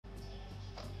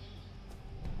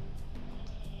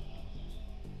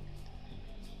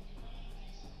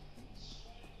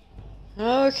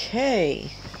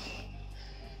Okay.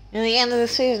 In the end of the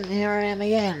season, here I am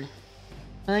again.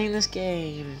 Playing this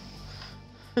game.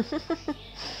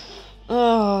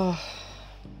 Oh.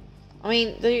 I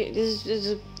mean, there's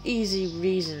an easy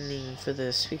reasoning for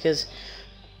this, because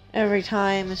every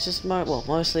time it's just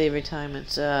mostly every time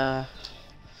it's, yeah.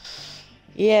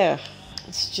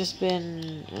 It's just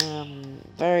been,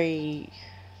 very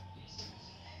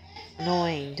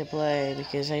annoying to play,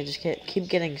 because I just keep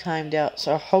getting timed out,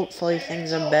 so hopefully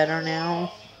things are better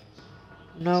now.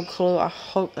 No clue, I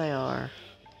hope they are.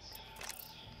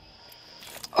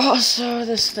 Also,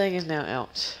 this thing is now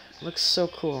out. Looks so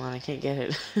cool and I can't get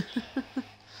it.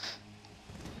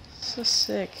 So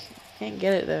sick. Can't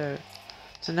get it though.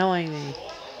 It's annoying me.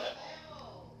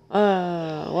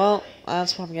 Well,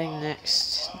 that's what I'm getting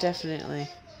next. Definitely.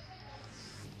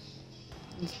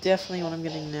 It's definitely what I'm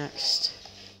getting next.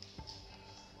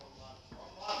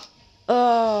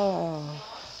 Oh.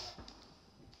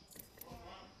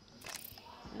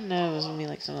 I know it was gonna be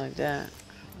like something like that.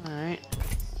 Alright.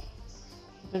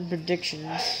 Good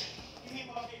predictions.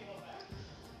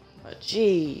 But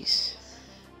jeez.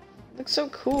 Looks so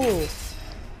cool.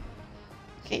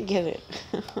 Can't get it.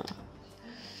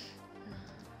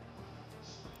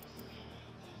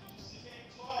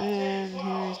 And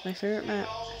here's my favorite map.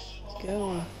 Let's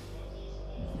go.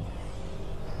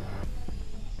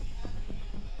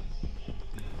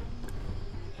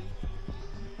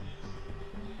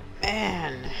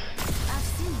 Man. I've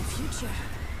seen the future.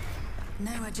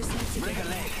 Now I just need to Break get a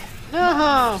leg.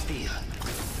 No!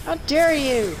 How dare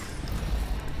you!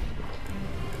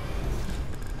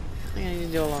 I think I need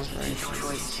to do a long range. Each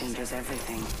choice changes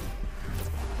everything.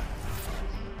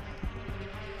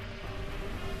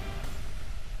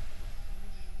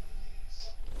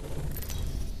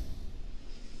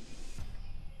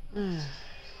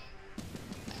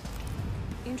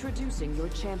 Introducing your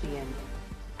champion.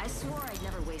 I swore I'd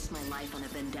never waste my life on a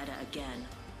vendetta again.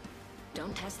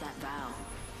 Don't test that vow.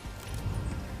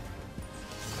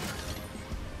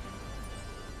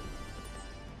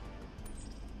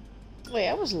 Wait,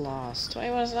 I was lost.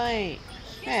 Why was I?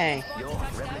 Hey. Yo,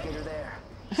 replicator there.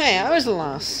 Hey, I was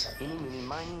lost. Eeny, meeny,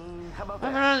 miny. How about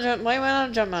Why that? went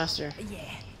on Jump Master?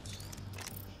 Yeah.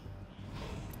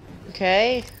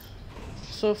 Okay.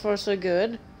 So far, so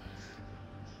good.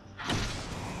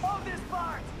 On this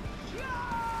part!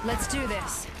 Let's do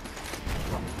this.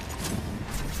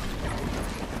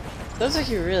 Those are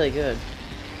actually really good.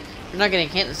 You're not getting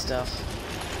hit and stuff.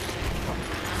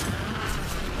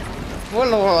 Whoa,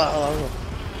 whoa, whoa, whoa.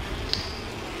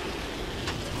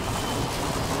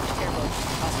 Careful.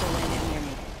 Hostile landing near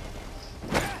me.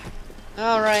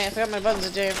 Alright, I forgot my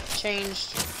buttons are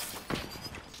changed.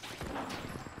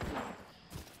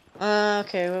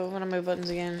 Okay, what are my buttons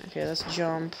again? Okay, let's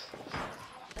jump.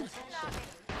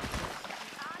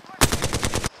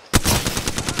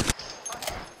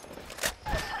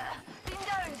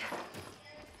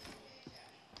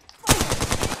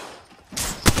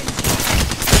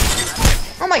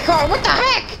 Oh my god, what the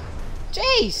heck?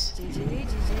 Jeez!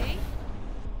 GG.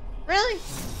 Really?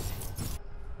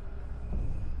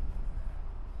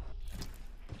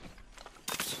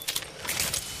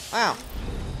 Wow.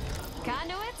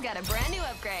 Conduit's got a brand new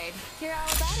upgrade. Hear all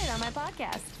about it on my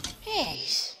podcast.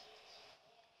 Jeez.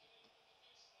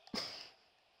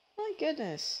 My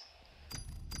goodness.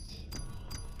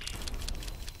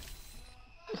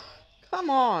 Come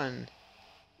on.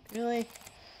 Really?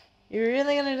 You're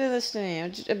really gonna do this to me?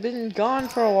 I've been gone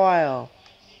for a while.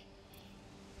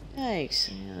 Yikes.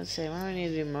 Yeah, let's see, what do I need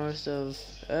to do most of?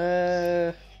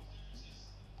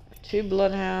 2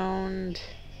 Bloodhound.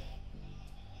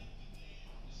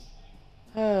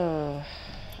 Oh,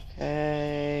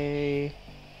 okay.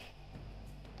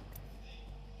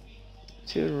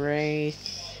 2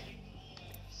 Wraith.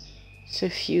 2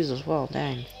 Fuse as well,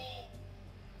 dang.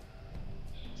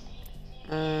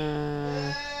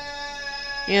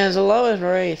 Yeah, there's a lot of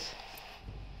Wraith.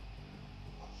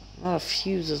 A lot of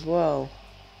Fuse as well.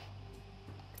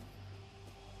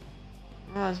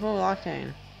 Oh, there's more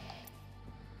Octane.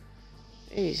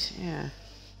 Jeez, yeah.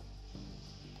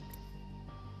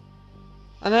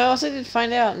 And I also did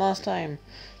find out last time.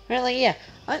 Apparently, yeah,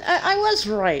 I was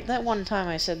right that one time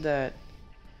I said that.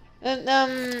 And,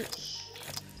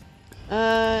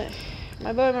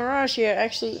 my boy Mirage here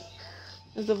actually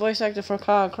is the voice actor for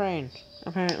Kyle Crane,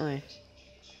 apparently.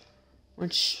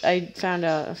 Which I found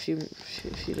out a few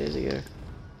days ago.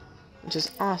 Which is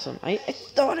awesome. I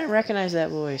thought I recognized that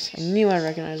voice. I knew I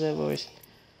recognized that voice.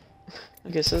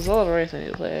 Okay, so there's a lot of Wraith I need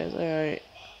to play. Alright.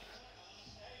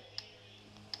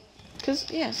 Because,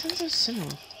 yeah, it sounds so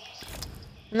similar.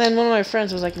 And then one of my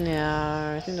friends was like,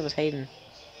 nah, I think that was Hayden.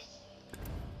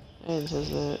 It says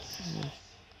that.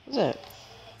 What's that?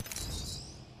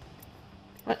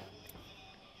 What?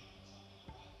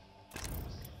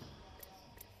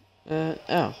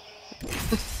 Oh.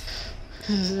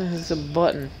 It's a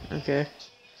button. Okay.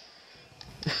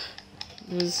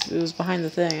 It was behind the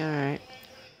thing. All right.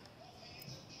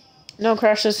 No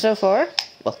crashes so far.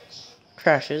 Well,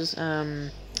 crashes.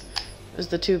 There's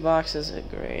the 2 boxes.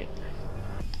 Great.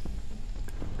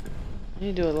 I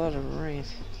need to do a lot of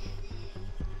wraith.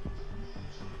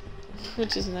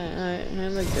 Which is not. I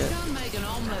like that. Can't make an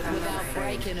omelet without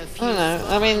breaking a I few. don't know.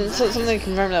 I mean, something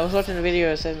confirmed that I was watching the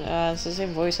video. It said it's the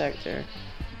same voice actor.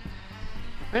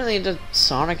 Apparently, he did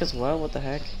Sonic as well. What the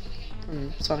heck?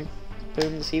 From Sonic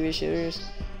Boom, the TV series.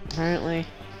 Apparently.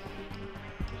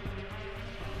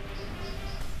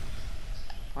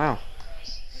 Wow.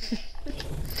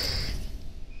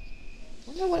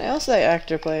 Wonder what else that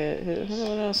actor play. Wonder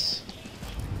what else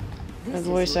that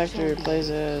voice actor plays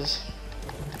as.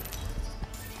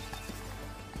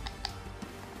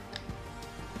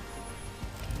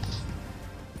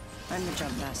 I'm the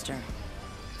jump master.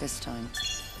 This time.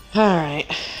 Alright.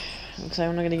 Looks like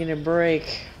I'm not gonna get a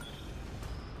break.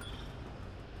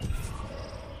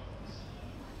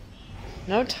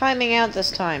 No timing out this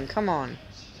time, come on.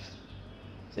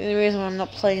 It's the only reason why I'm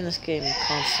not playing this game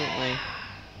constantly.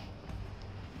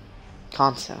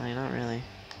 Constantly, not really.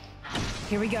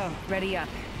 Here we go. Ready up.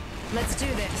 Let's do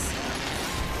this.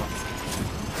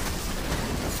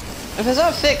 If it's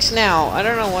not fixed now, I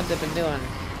don't know what they've been doing.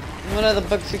 What other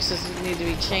bug fixes need to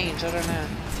be changed? I don't know.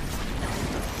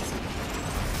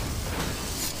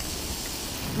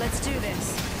 Let's do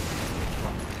this.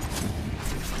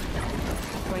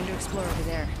 Going to explore over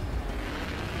there.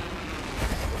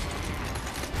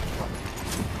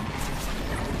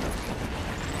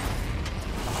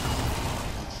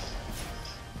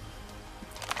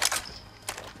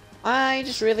 I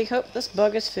just really hope this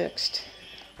bug is fixed.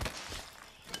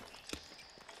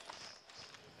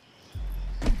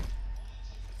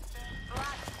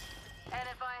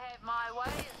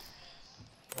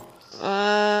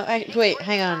 Wait,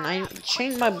 hang on. I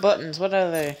changed my buttons. What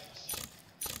are they?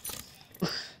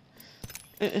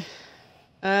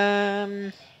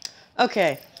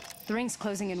 Okay. The ring's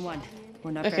closing in 1.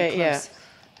 We're not very Okay, close. yeah.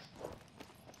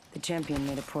 The champion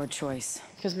made a poor choice.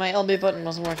 Because my LB button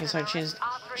wasn't working, so I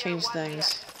changed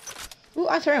things. Ooh,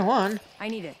 I-301. I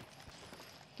need it.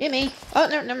 Gimme. Oh,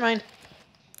 no, never mind.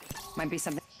 Might be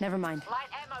something. Never mind. Light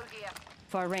ammo here.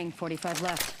 Far ring, 45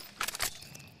 left.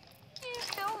 You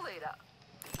still leader.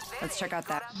 Let's check out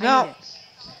that. I No. need it.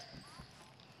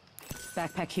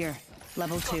 Backpack here.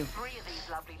 Level 2. 3 of these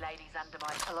lovely ladies under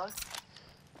my pillow.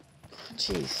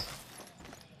 Jeez.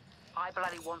 I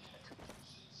bloody want it.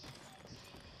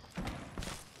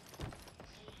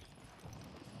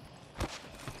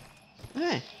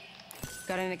 Hey.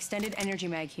 Got an extended energy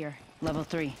mag here. Level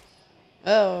 3.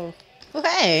 Oh. Oh,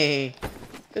 hey.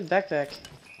 Good backpack.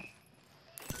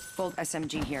 Bolt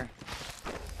SMG here.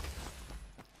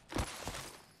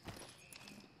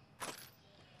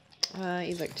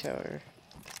 Evac tower.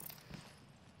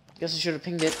 Guess I should have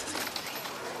pinged it.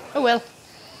 Oh well.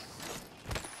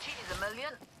 She's a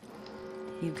million.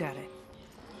 You got it.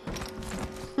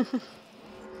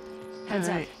 Heads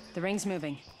Alright. up. The ring's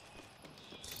moving.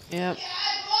 Yep.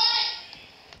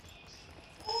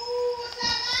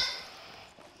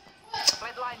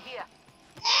 Red line here.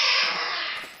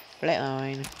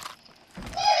 Flatline.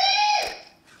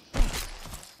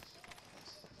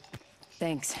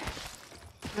 Thanks.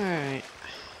 Alright.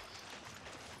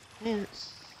 Man.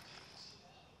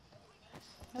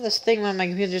 This thing on my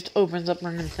computer just opens up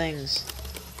random things.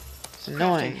 It's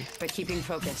annoying. Crafting, but keeping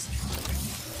focused.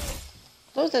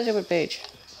 Close that stupid page.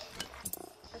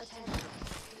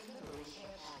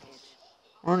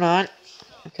 Or not.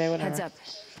 Okay, whatever. Heads up.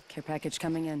 Care package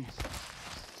coming in.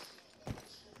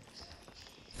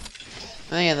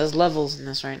 Oh yeah, there's levels in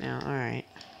this right now. Alright.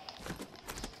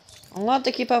 A lot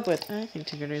to keep up with. I think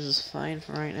Tinker Days is fine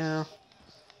for right now.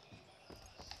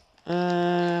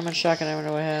 How much shotgun ammo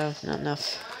do I have? Not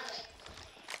enough.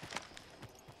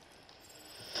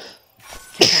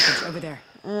 Care package over there.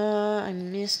 I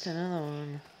missed another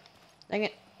one. Dang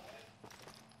it.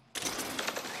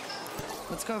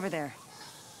 Let's go over there.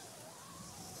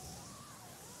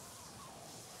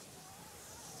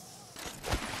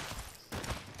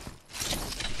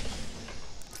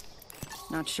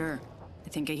 Not sure. I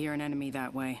think I hear an enemy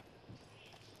that way.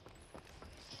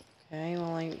 Okay,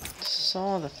 well I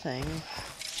saw the thing.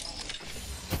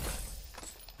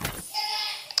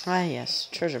 Ah yes,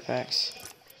 treasure packs.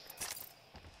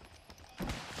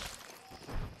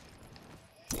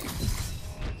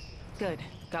 Good.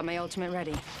 Got my ultimate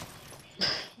ready.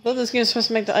 Well, this game's supposed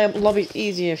to make the lobby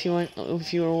easier if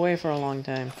you were away for a long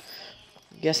time.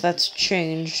 Guess that's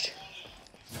changed.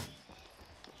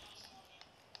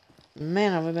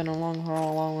 Man, have I been along for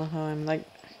a long time. Like,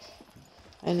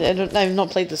 I've not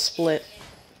played the Split.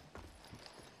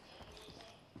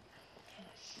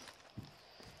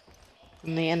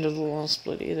 And the end of the last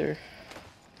Split either.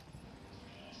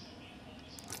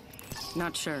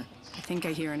 Not sure. I think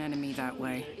I hear an enemy that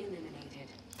way.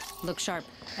 Look sharp.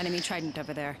 Enemy trident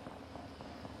over there.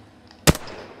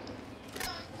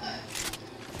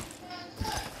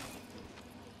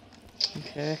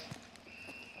 Okay.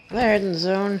 They're in the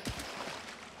zone.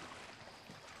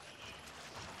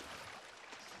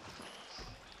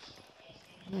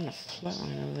 I'm in a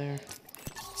flatline over there.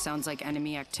 Sounds like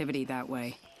enemy activity that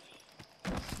way.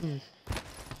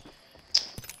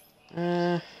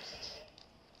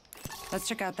 Let's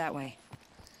check out that way.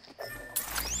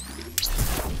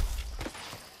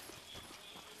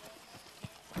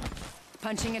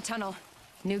 Punching a tunnel.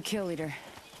 New kill leader.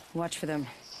 Watch for them.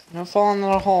 Don't fall in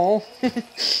the hole. I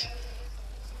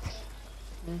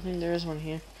don't think there is one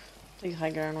here. Take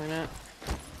high ground, why not?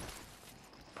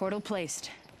 Portal placed.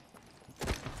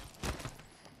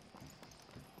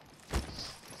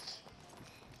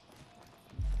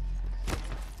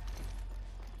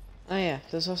 Oh yeah,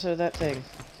 there's also that thing.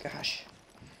 Gosh.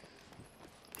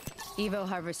 Evo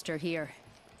harvester here.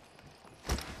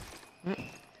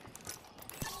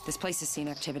 This place has seen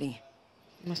activity.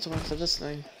 Must have went for this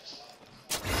thing.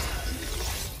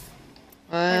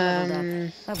 I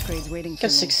leveled up. Upgrades waiting for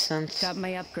Got me. 6 cents. Got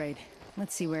my upgrade.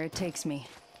 Let's see where it takes me.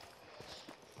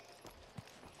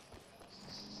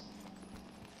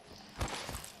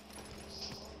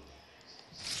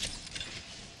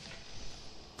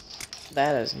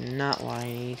 That is not what I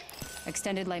need.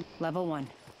 Extended light level 1.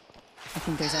 I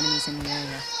think there's enemies in the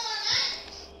area.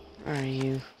 Are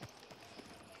you?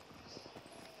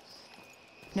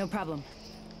 No problem.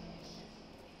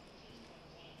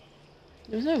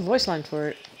 There's no voice line for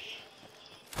it.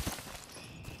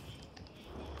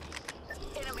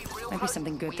 Might be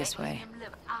something good this way.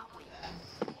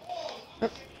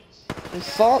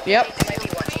 Fall. Yep.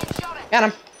 Got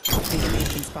him. Enemy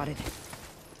has been spotted.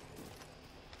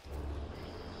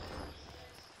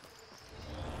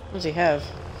 What does he have?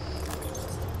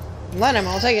 Let him.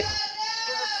 I'll take it.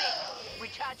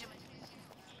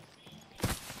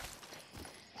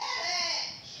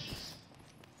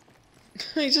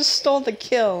 He just stole the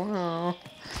kill. Oh,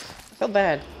 I feel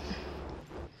bad.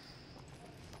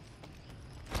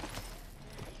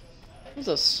 It was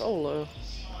a solo.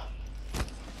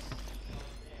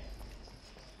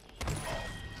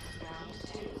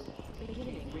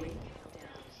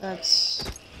 That's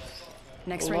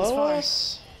Next ring's below far.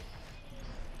 us.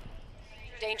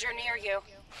 Danger near you.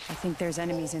 I think there's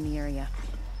enemies in the area.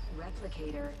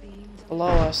 Replicator being Below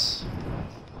us.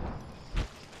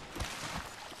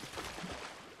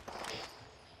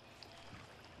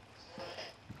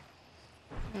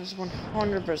 There's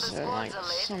 100% like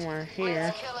somewhere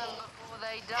here.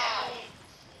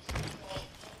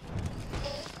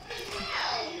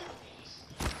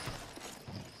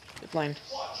 Get blind.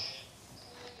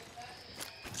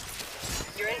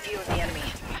 You're in view of the enemy.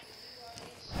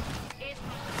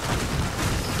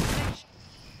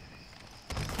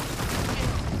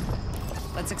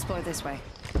 Let's explore this way.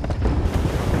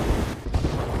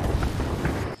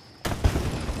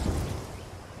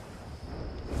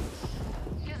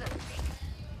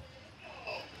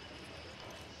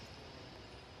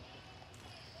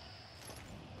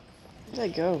 Where'd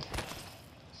they go?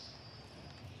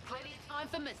 Plenty of time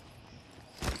for me.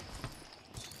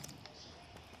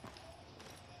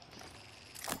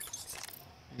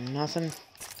 Nothing.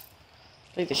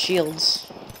 Take the shields.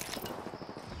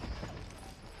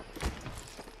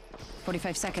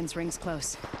 45 seconds, rings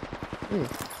close.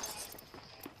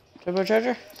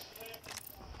 Turbocharger?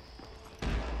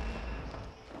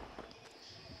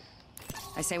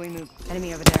 I say we move.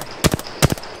 Enemy over there.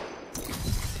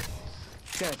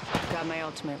 Good. Got my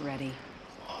ultimate ready.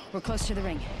 We're close to the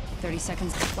ring. 30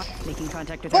 seconds. Making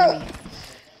contact with enemy.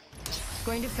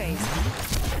 Going to phase.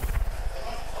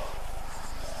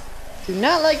 Do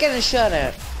not like getting shot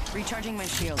at. Recharging my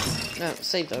shields. No,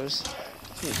 save those.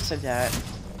 Save that.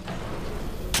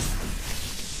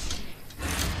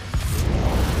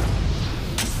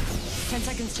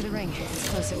 Seconds to the ring. It's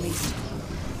close at least.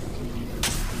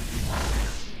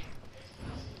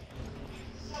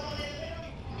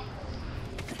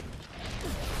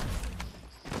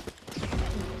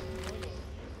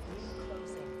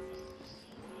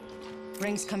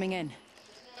 Ring's coming in.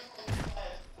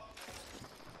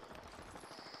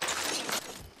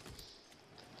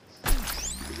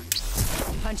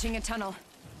 Launching a tunnel.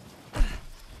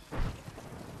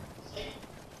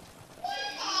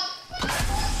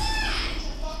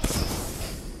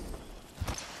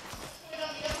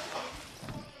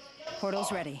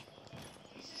 Portal's ready.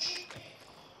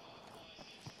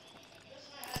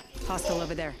 Hostile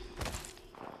over there.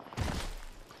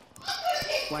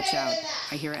 Watch out.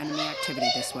 I hear enemy activity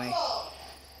this way.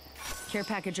 Care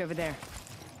package over there.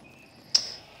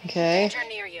 Okay. Danger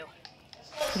near you.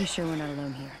 Pretty sure we're not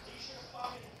alone here.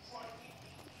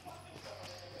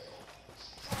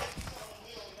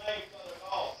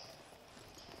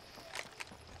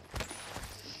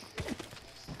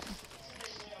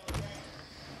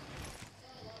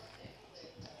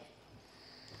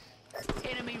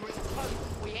 Enemy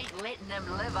repulsed. We ain't letting them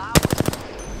live out.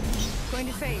 Going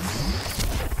to phase.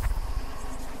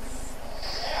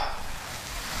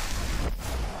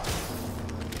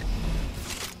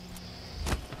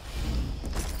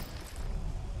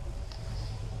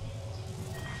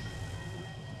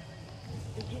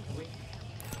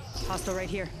 Hostile right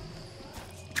here.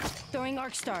 Throwing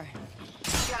Arc Star.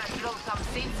 Gotta throw some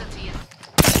sense into you.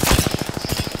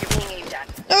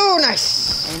 Oh,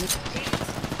 nice. Enemy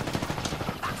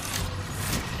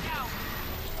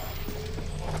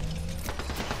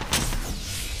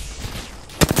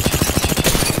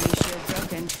shield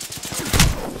broken.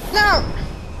 No!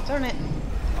 Darn it.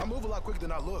 I move a lot quicker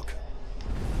than I look.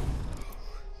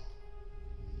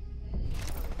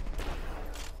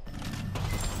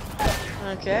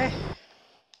 Okay.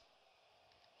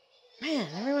 Man,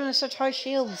 everyone has such high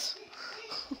shields.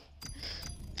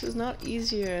 This is not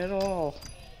easier at all.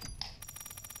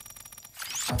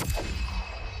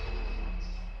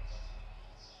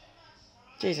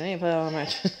 Jeez, I need to play all the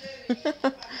matches.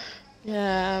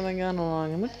 Yeah, I've been gone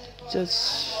along. I'm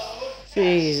just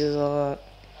Jesus a lot.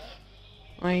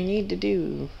 I need to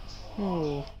do.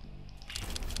 Oh.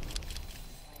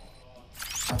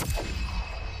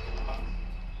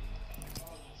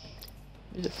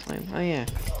 Where's the flame? Oh yeah.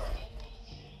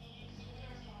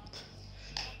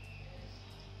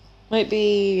 Might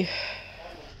be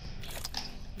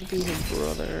his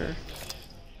brother.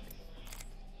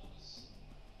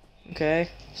 Okay.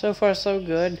 So far so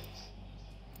good.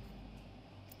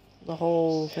 The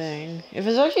whole thing. If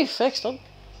it's actually fixed, I'll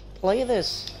play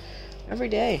this every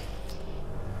day.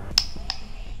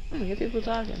 Get people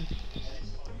talking.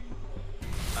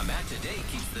 A match a day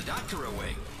keeps the doctor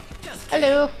away. Just kidding.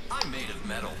 Hello. I'm made of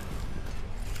metal.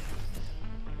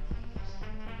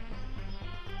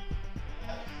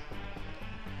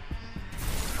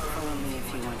 Follow me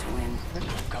if you want to win.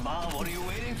 Come on, what are you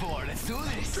waiting for? Let's do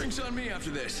this. Drinks on me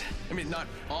after this. I mean, not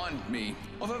on me.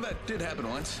 Although that did happen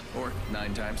once. Or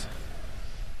 9 times.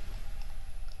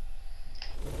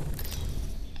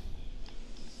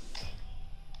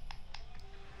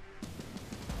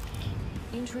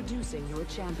 Introducing your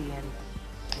champion.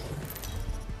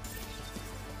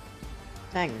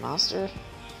 Dang, Master.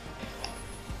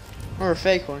 Or a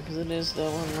fake one, because it is the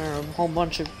one where a whole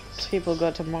bunch of people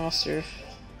got to Master.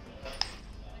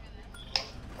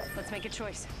 Let's make a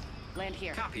choice. Land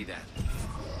here. Copy that.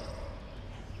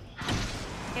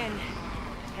 In.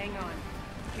 Hang on.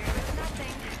 Here is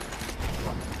nothing.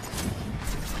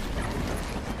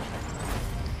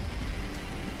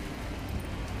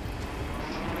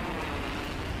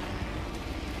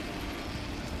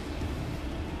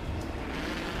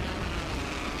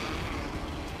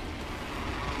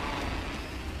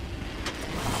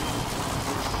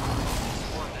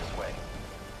 Or this way.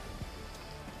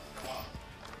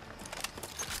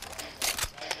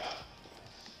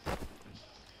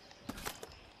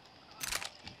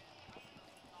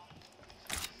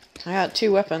 I got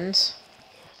 2 weapons.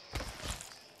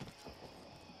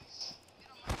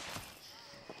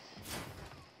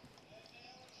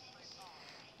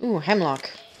 Ooh,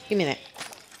 Hemlock. Give me that.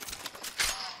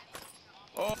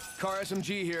 Oh, car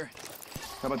SMG here.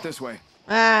 How about this way?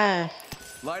 Ah.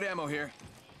 Light ammo here.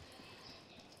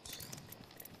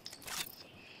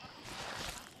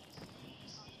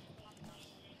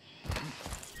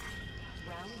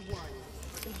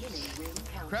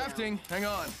 Crafting. Hang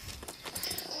on.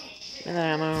 And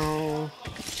then ammo.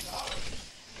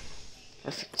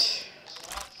 Perfect.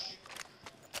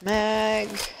 Mag.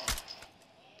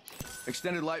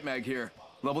 Extended light mag here.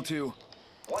 Level 2.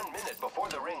 1 minute before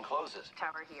the ring closes.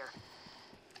 Tower here.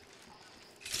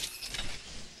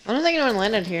 I don't think anyone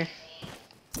landed here.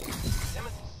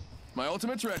 My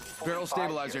ultimate's ready. Barrel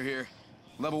stabilizer here.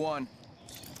 Level 1.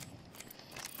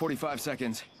 45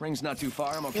 seconds. Ring's not too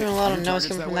far. I'm okay. There's a lot of New noise targets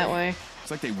coming from that way. It's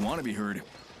like they want to be heard.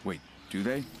 Wait, do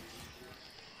they?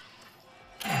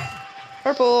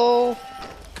 Purple.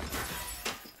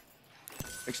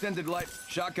 Extended light,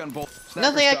 shotgun bolt. Sniper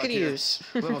Nothing I stock could here. use.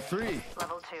 Level 3.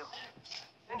 Level 2.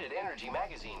 Extended energy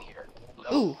magazine here.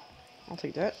 Ooh, I'll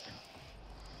take that.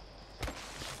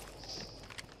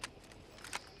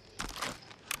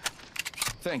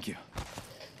 Thank you.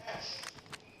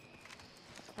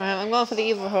 Alright, I'm going for the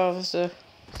evil harvester.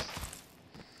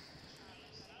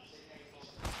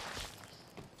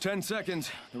 10 seconds.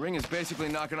 The ring is basically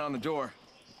knocking on the door.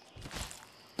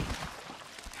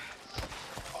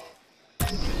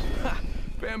 Ha!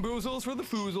 Bamboozles for the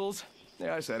foozles.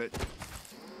 Yeah, I said it.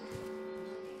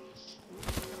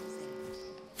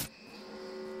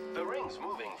 The ring's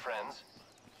moving, friends.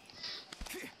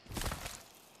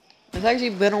 It's actually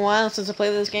been a while since I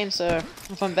played this game, so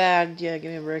if I'm bad, yeah,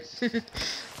 give me a break.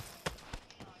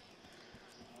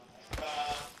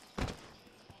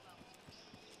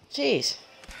 Jeez.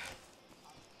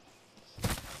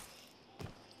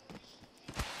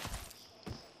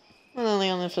 I'm only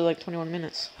on there for like 21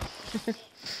 minutes.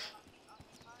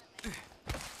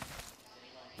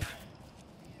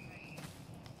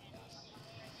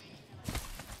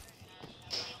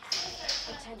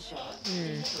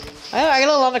 I got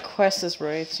a lot of quests this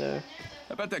raid, so.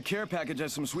 I bet that care package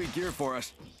has some sweet gear for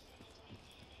us.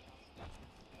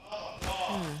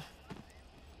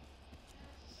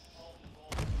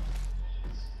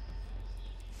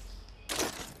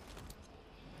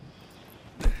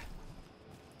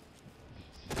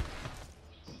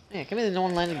 Yeah, give me the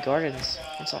non-landed gardens.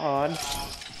 That's odd.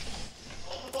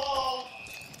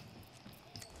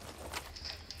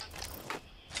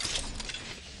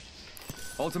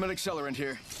 Ultimate accelerant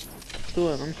here. 2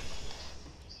 of them.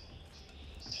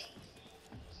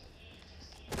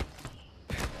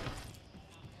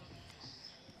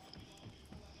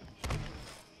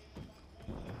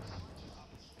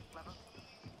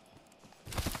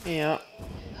 Yeah.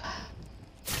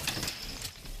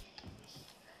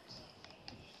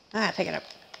 Ah, pick it up.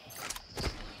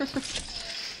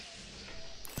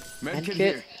 Medkit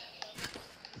here.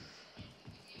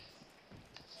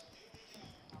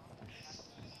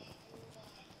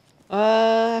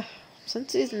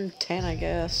 Since season 10, I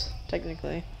guess,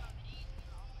 technically.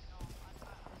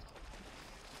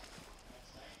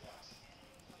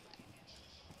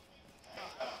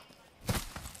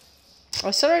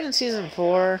 I started in season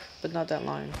 4, but not that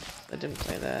long. I didn't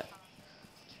play that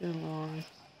too long.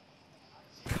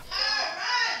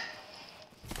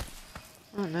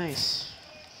 Oh, nice.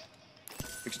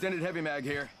 Extended heavy mag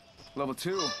here. Level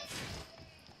 2.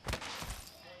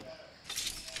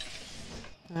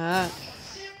 Ah.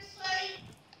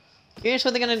 Curious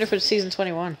what they're gonna do for season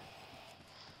 21.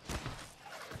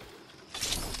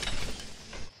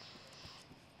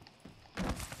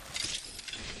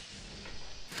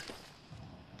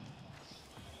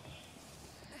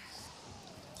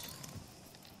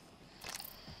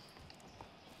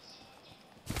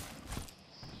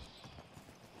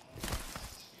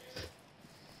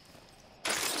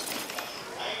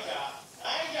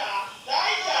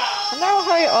 I wonder how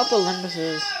high up Olympus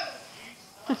is.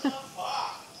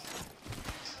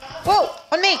 Whoa!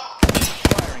 On me!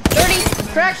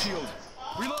 30! Cracked! Shield.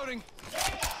 Reloading.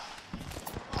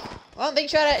 Well, big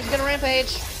shot at it. He's gonna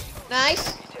rampage.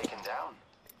 Nice. Be taken down.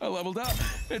 I leveled up.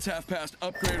 It's half past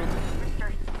upgrade.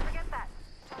 Forget that.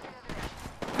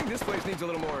 I think this place needs a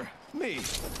little more me.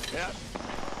 Yeah.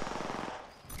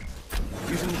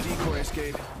 Using the decoy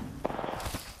escape.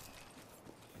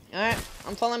 Alright,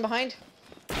 I'm falling behind.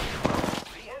 The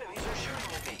enemies are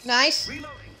shooting at me. Nice.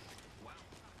 Reloading.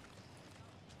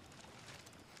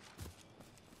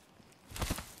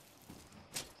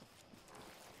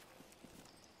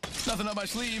 Nothing up my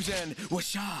sleeves and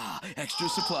whoosha! Extra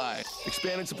supply.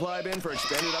 Expanded supply bin for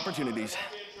expanded opportunities.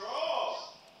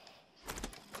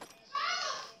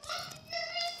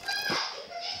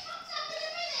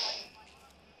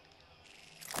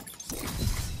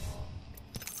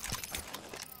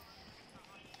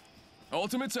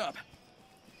 Ultimate's up.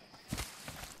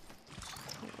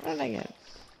 What did I get?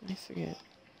 I forget.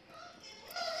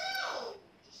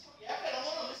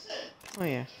 Oh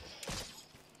yeah.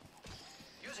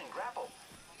 Using grapple.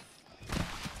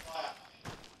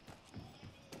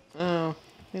 Oh, I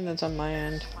think that's on my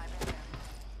end.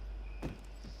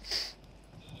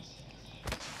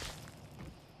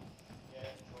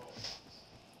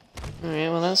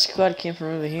 Alright, well that squad came from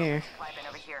over here. Weapon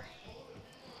over here.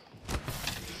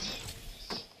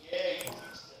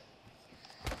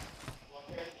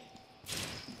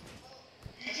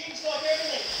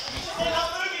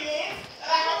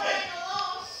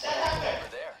 Over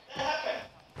there.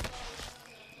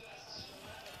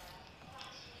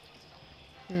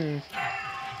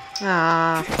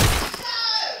 Ah,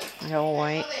 I got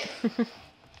white.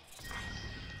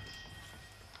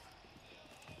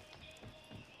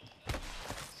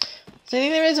 So I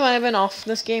think the reason why I've been off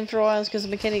this game for a while is because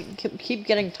I'm keep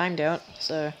getting timed out.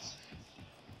 So,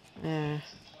 yeah.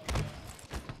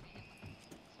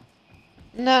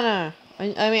 No.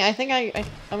 I mean, I think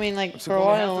I mean, like, for a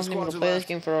while I wasn't able to play this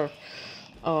game for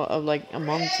like a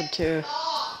month or two.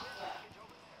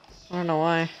 I don't know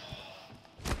why.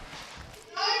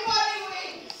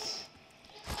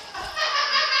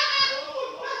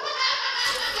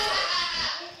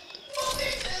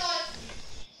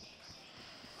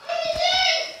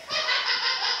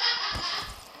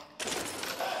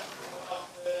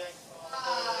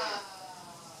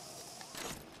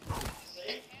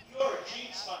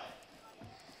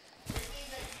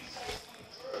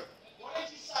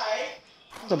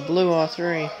 It's a blue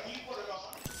R3.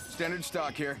 Standard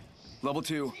stock here. Level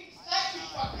 2.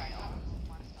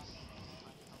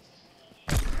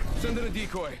 Send in a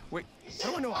decoy. Wait,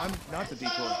 how do I know I'm not the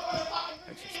decoy?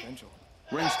 Existential.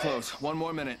 Ring's close. 1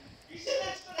 more minute. You said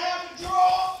that's gonna happen,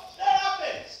 Joel! That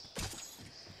happens!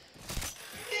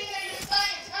 You think that your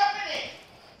science happening?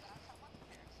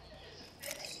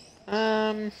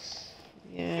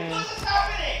 Yeah. What's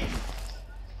happening?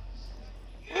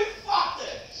 You fucked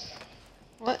it!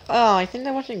 What? Oh, I think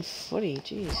they're watching footy.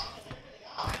 Jeez.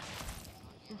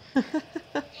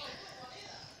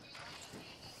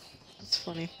 That's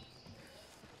funny.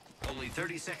 Only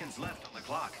 30 seconds left on the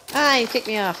clock. Ah, you kicked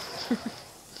me off.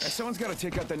 Hey, someone's got to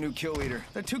take out that new kill leader.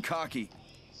 They're too cocky.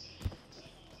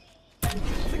 I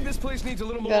think this place needs a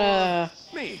little more... Got a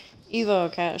me.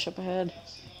 Evo cache up ahead.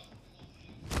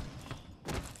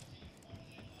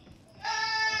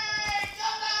 Hey,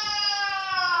 Tata!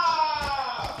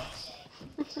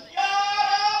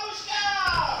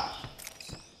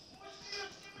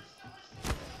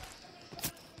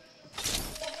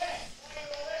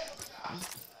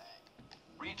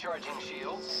 Recharging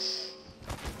shields.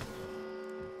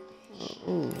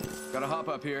 Ooh. Gotta hop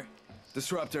up here.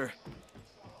 Disruptor.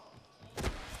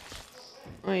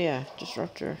 Oh yeah,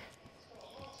 disruptor.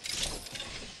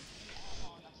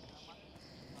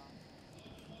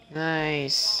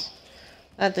 Nice.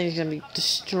 That thing's gonna be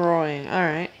destroying.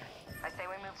 Alright. I say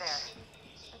we move there.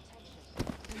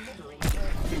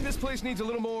 I think this place needs a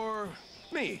little more...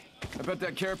 me. I bet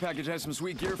that care package has some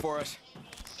sweet gear for us.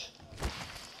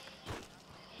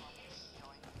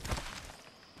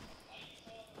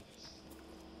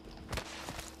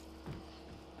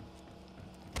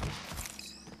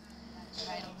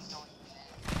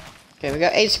 Okay, we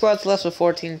got 8 squads left with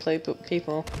 14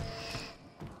 people.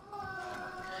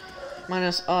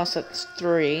 Minus us, that's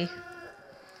 3.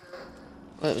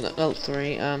 No,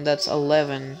 3. That's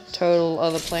 11 total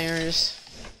other players.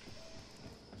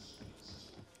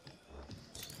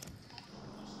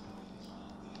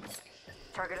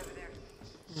 Target over there.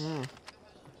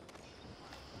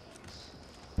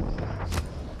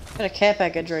 Got a care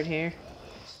package right here.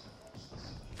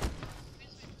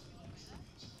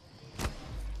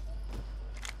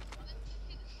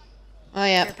 Oh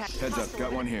yeah. Heads up,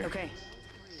 got one here. Okay.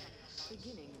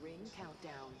 Beginning ring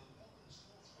countdown.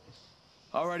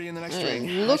 Already in the next ring.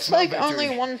 Looks I smell like victory.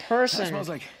 only one That person. smells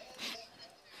like...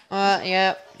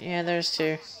 Yeah, there's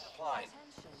 2. Line.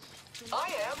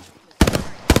 I am.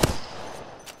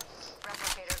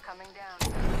 Replicator coming down.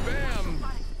 Bam!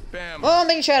 Bam! Oh, I'm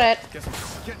being shot at. Guess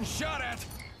I'm getting shot at.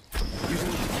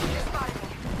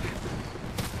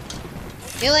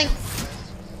 Healing.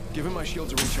 Give him my shield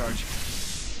to recharge.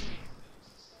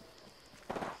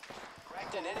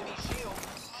 Cracked an enemy shield.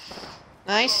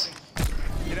 Nice.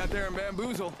 Get out there and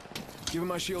bamboozle. Give him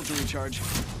my shield to recharge.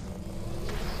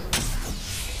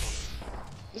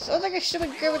 This looks like I should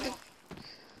have good with the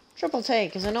triple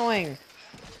take. It's annoying.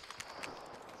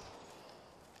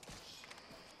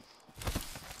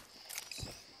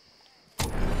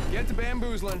 Get to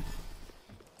bamboozling.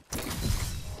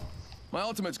 My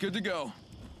ultimate's good to go.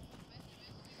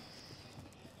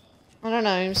 I don't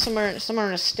know, somewhere in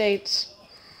the States.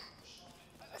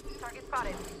 Target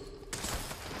spotted.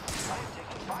 I am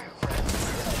taking fire,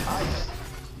 friends.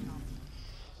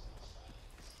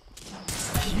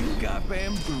 You got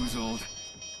bamboozled.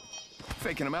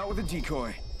 Faking him out with a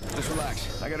decoy. Just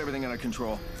relax. I got everything under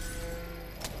control.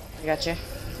 I gotcha.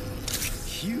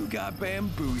 You got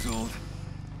bamboozled.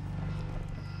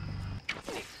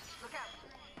 Look out.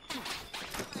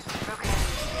 Broken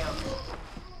enemy shield.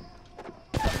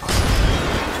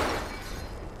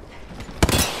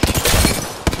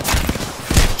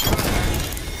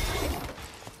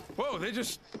 Whoa, they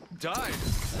just died.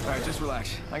 All right, just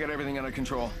relax. I got everything under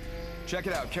control. Check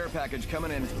it out. Care package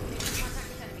coming in.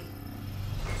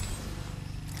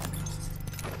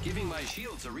 Giving my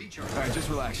shields a recharge. All right, just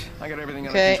relax. I got everything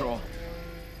under Okay. control.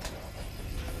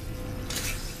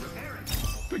 Repairing.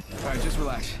 Alright, just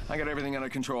relax. I got everything under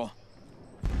control.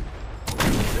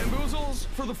 Bamboozles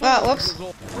for the full. Whoops.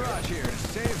 Mirage here to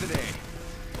save the day.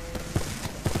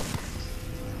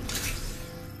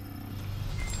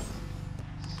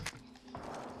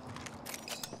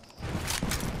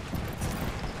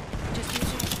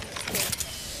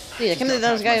 Yeah, I can't believe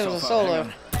those guys was a solo.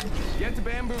 Get to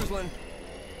bamboozling.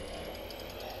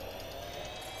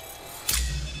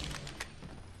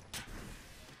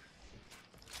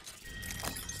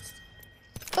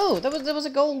 Oh, there was a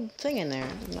gold thing in there.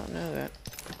 I did not know that.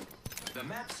 The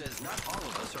map says not all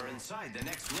of us are inside the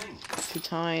next ring. 2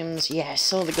 times.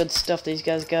 Yes, all the good stuff these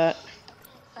guys got.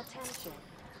 Attention.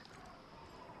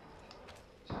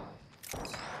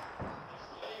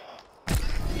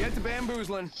 Get to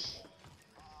bamboozling.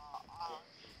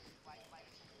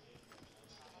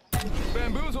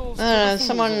 Bamboozles.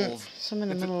 Someone in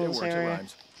the middle of this area.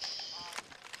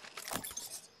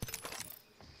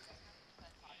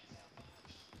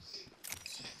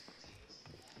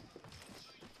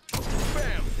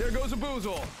 Bam! There goes a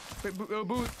boozle.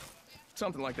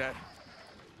 Something like that.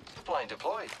 Blind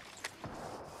deployed.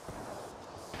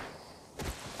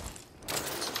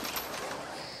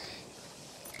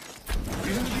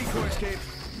 Using the decoy escape.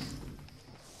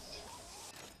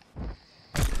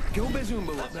 Go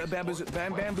Bazoomba,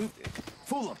 bamboo.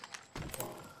 Fool him.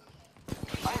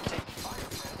 I am taking fire,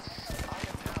 friends. I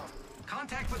am down.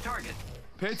 Contact with target.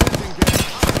 Pay attention, guys.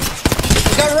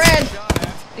 He got red!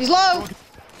 He's low!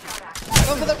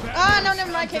 Go for the... Ah, no,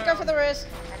 never mind. Can't go for the wrist.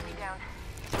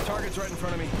 Target's right in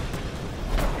front of me.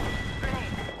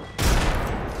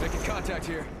 Making contact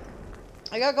here.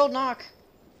 I got gold knock.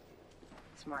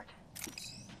 Smart.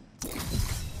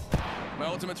 My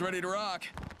ultimate's ready to rock.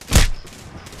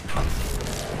 Got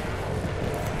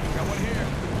one here.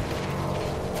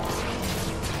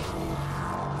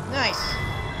 Nice.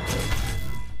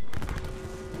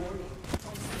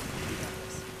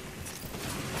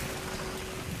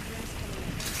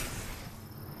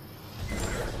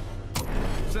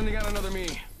 Sending out another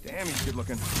me. Damn, he's good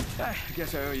looking. I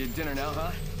guess I owe you dinner now,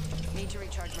 huh? Need to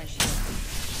recharge my shield.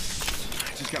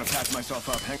 Just gotta patch myself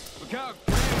up. Look out!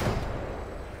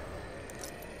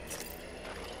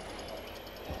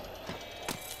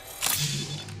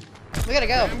 We gotta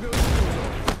go.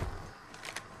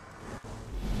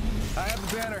 I have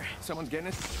the banner. Someone's getting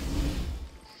it.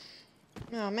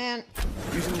 Oh, man.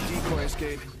 Using the decoy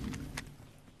escape.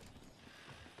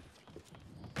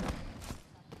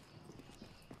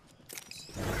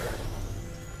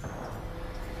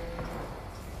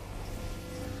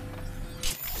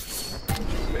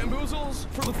 Bamboozles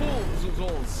for the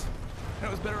fools. That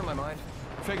was better in my mind.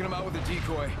 Faking them out with a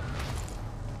decoy.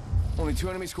 Only 2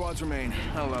 enemy squads remain.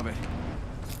 I love it.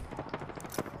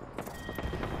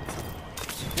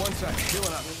 1 sec,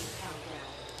 healing up.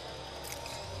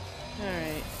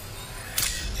 Alright.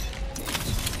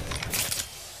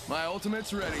 My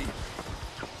ultimate's ready.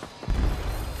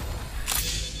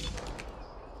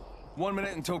 1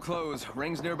 minute until close.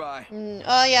 Rings nearby.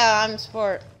 Oh, yeah, I'm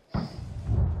support.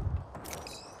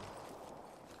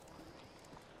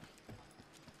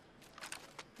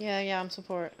 Yeah, I'm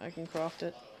support. I can craft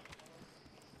it.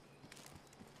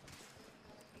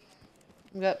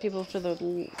 We got people to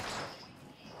the...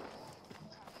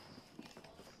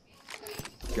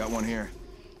 Got one here.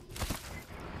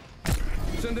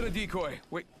 Send in a decoy.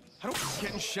 Wait, I don't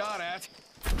getting shot at.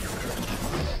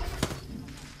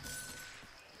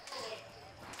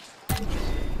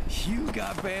 You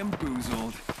got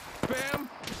bamboozled. Bam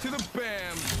to the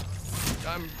bam.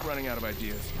 I'm running out of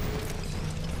ideas.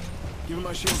 Give him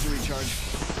my shield to recharge.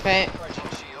 Okay. Charging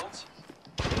shields.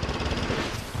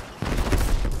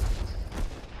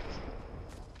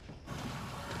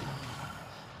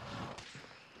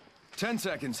 10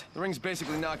 seconds. The ring's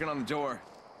basically knocking on the door.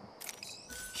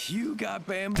 You got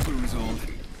bamboozled.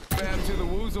 Bam to the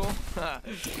woozle.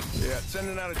 Yeah,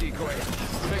 sending out a decoy.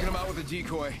 Taking him out with a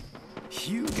decoy.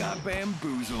 You got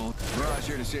bamboozled. Mirage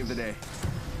here to save the day.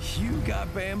 You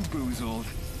got bamboozled.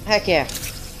 Heck yeah.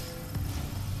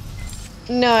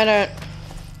 No, I don't.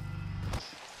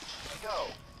 Go.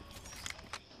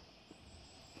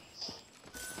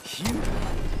 You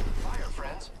Fire,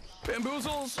 friends.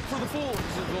 bamboozles for the fools.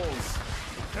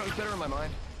 That was better in my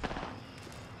mind.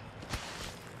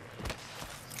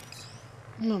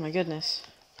 Oh my goodness.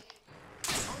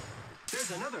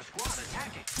 There's another squad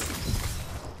attacking.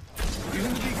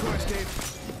 Using the decoy escape.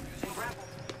 Using grapple.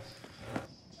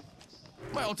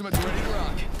 My ultimate's ready to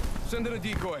rock. Send in a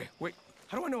decoy. Wait,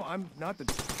 how do I know I'm not the...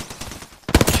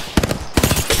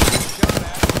 Shot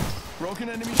at. Broken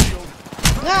enemy shield.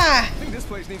 Ah! I think this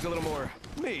place needs a little more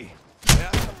me.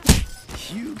 Yeah.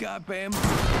 You got bamboo.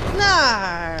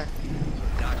 Nah.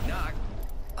 Knock, knock.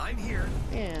 I'm here.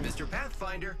 Yeah. Mr.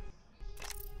 Pathfinder.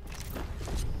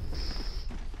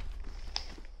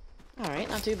 Alright,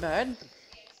 not too bad.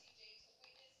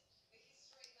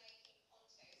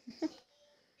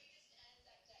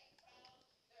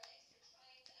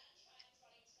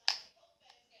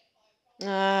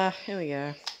 Here we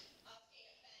go.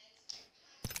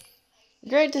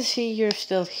 Great to see you're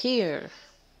still here.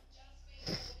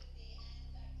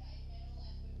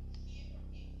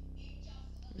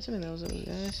 Some of those little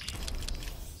guys.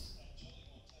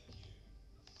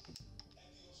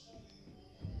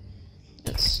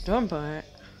 It's Stormbite.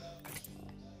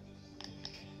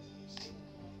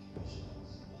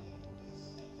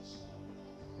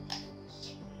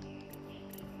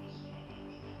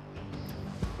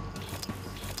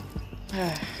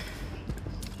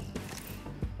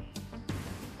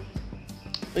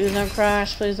 Please don't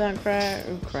crash, please don't crash.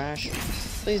 Ooh, crash.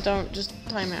 Please don't, just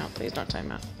time out. Please don't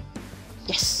time out.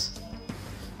 Yes!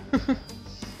 The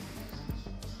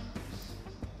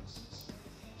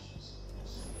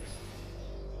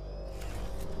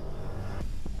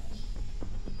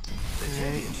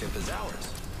championship is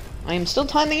ours. I am still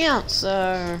timing out,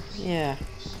 so yeah.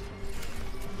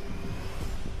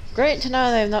 Great to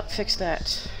know they've not fixed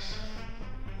that.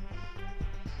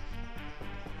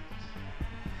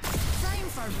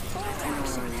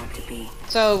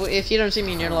 So if you don't see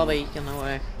me in your lobby, you can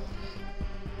away.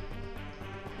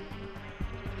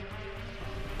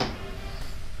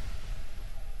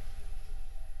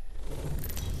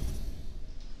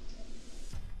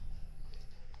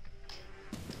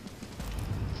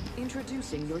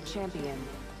 Introducing your champion.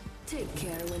 Take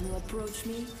care when you approach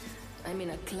me. I'm in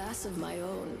a class of my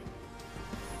own.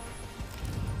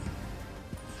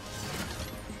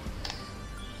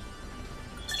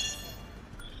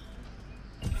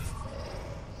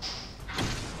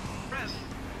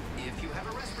 If you have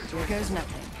a respiratory. Here goes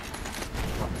nothing.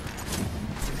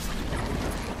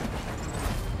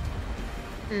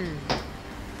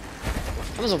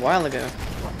 That was a while ago.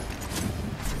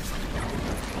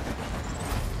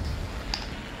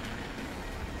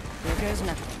 Here goes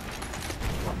nothing.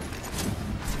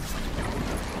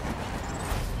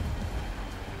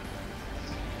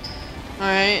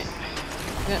 Alright.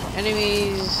 Got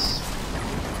enemies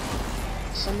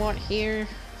somewhat here.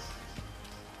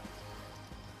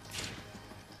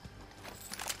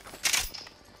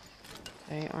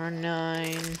 Okay,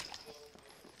 R9.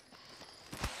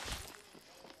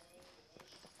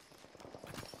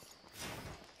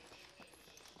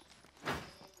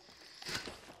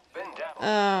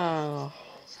 Oh.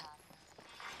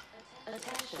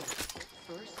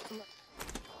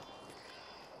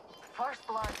 First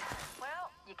blood. Well,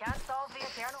 you can't solve the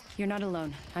eternal. You're not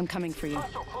alone. I'm coming for you.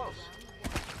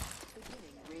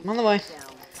 I'm on the way.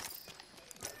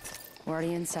 We're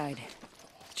already inside.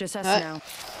 Just us What? now.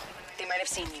 They might have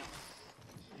seen you.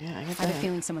 Yeah, I get I have a that.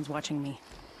 feeling someone's watching me.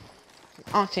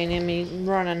 Octane in me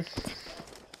running.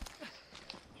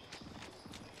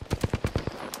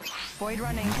 Void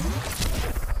running.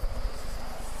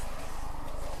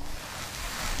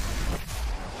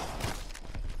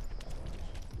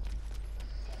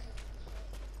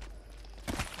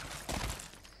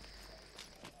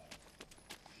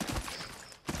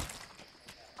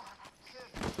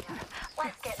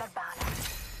 Let's get the banner.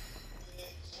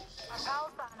 Our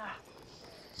pal's banner.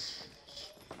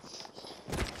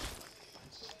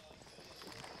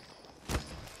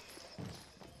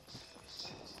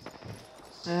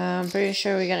 I'm pretty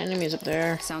sure we got enemies up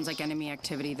there. Sounds like enemy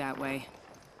activity that way.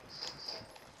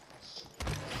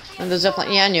 And the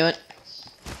zipline. Yeah, I knew it.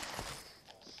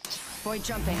 Void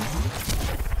jumping.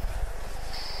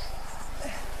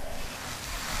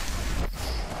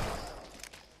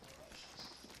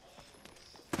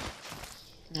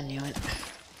 I knew it.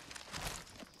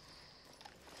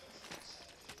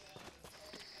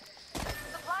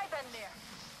 Supply bin near.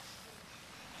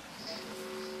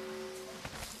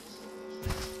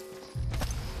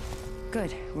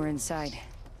 Good, we're inside.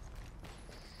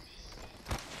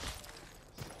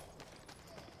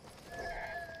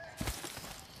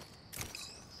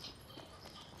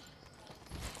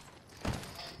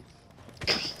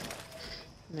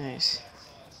 Nice.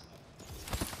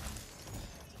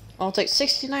 I'll take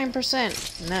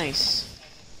 69%. Nice.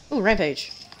 Ooh,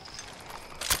 rampage.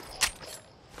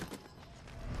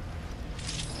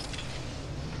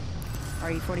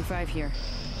 RE45 here.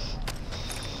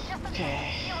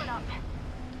 Okay. Healing up.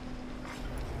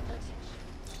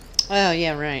 Oh,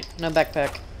 yeah, right. No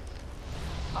backpack.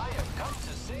 I have come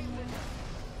to save the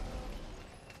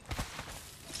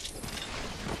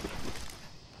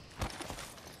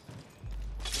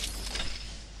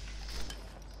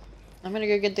I'm gonna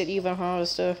go get that Eva Horror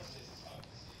stuff.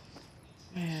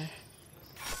 Yeah.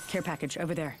 Care package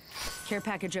over there. Care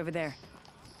package over there.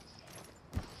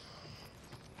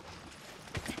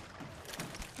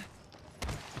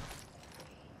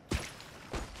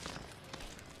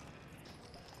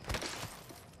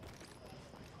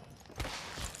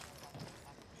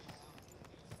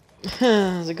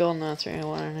 There's a golden knot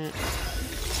 301 in it.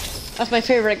 That's my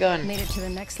favorite gun. Made it to the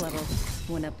next level.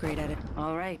 One upgrade at it.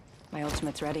 All right, my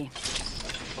ultimate's ready.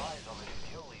 Spies on the new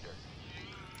kill leader.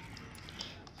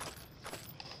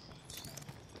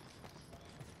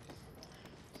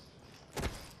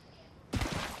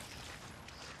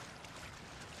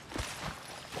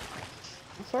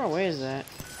 How far away is that?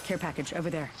 Care package over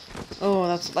there. Oh,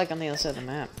 that's like on the other side of the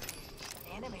map.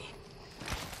 Enemy.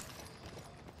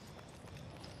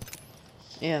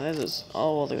 Yeah, that is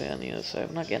all the way on the other side.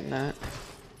 I'm not getting that.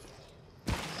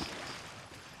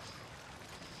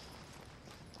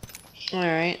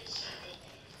 Alright.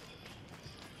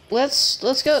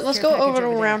 Let's go over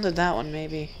around to that one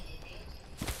maybe.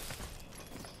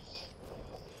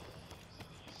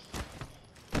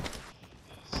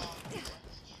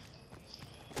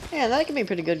 Yeah, that could be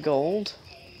pretty good gold.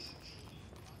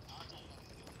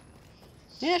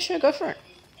 Yeah, sure, go for it.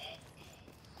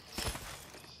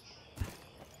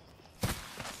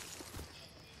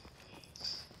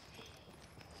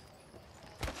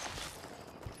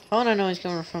 Oh, no, he's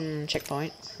coming from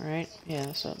checkpoint, right? Yeah,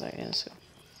 that's what that is.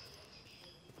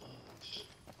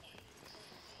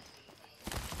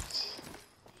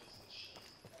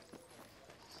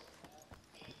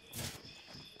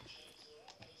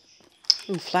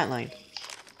 Ooh, flatline.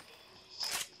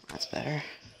 That's better.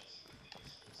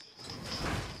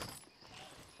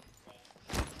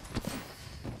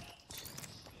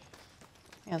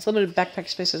 Yeah, it's limited backpack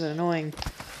space is annoying.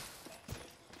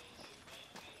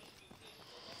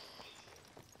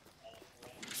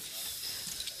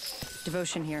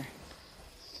 Devotion here.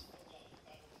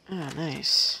 Ah,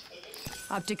 nice.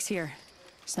 Optics here.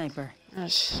 Sniper. A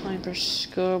sniper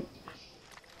scope.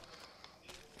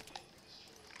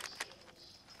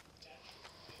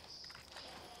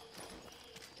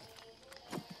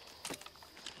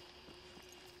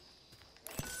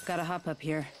 Got a hop up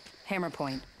here. Hammer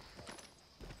point.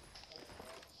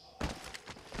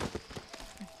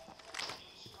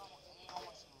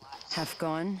 Half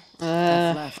gone.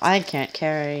 Half left. I can't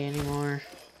carry anymore.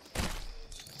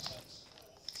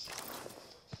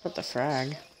 Put the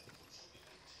frag.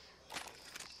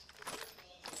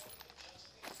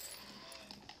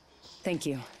 Thank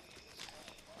you.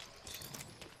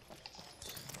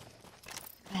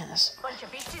 Man, this. Bunch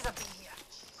of beasties up in here.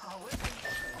 Oh, we'll be.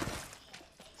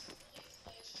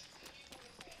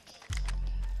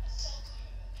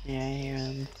 Yeah, I hear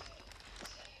them.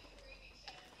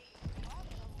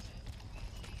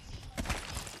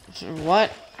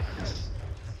 What?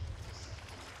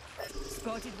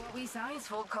 Spotted what we science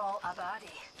will call a body.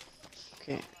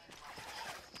 Okay.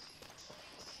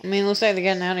 I mean, looks like they're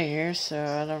getting out of here, so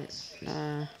I don't.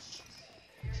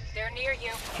 They're near you.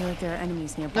 I feel like there are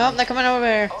enemies nearby. Nope, they're coming over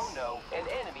here. Oh no, an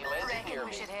enemy landed near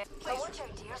me. I want your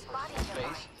dear spotty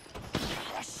Base.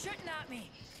 They're shooting at me.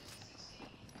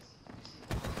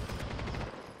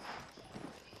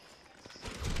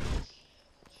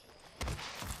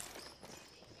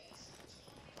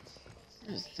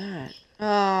 What is that? Oh,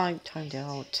 I timed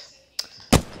out.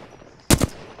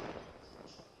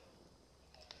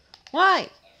 Why?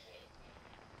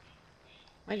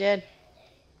 Am I dead?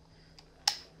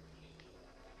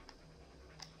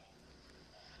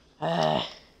 I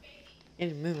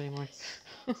didn't move anymore.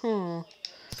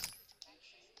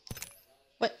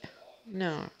 What?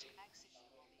 No.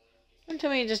 Don't tell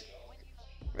me you just...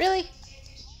 Really?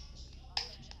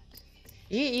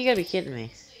 You gotta be kidding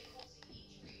me.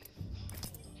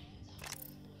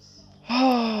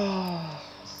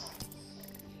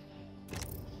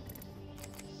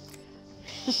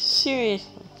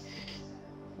 Seriously.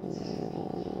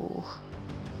 Ooh.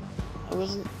 I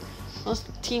wasn't... Unless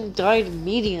the team died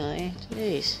immediately.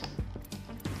 Jeez.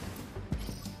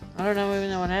 I don't even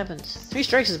know what happens. 3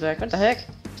 strikes is back. What the heck?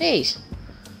 Jeez.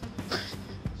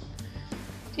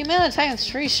 The amount of times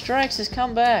 3 strikes has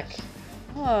come back.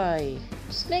 Why?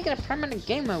 Just make it a permanent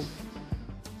game mode.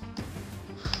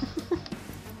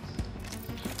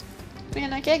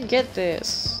 Man, I can't get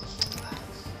this.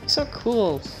 It's so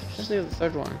cool. Especially with the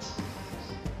 3rd one.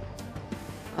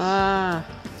 Ah,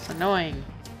 it's annoying.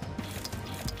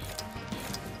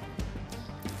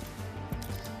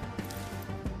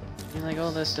 I mean, like,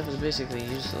 all this stuff is basically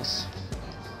useless.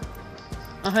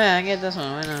 Oh, hey, I get this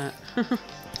one. Why not?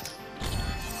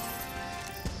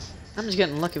 I'm just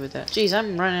getting lucky with that. Jeez,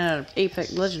 I'm running out of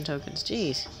Apex Legend tokens.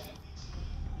 Jeez.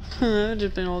 I've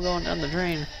just been all going down the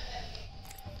drain.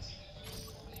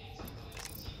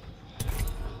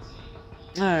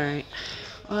 Alright.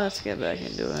 Well, let's get back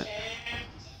into it.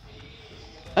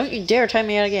 Don't you dare time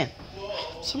me out again.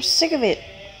 I'm so sick of it.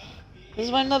 This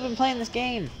is why I've not been playing this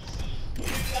game.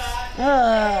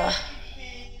 Ugh.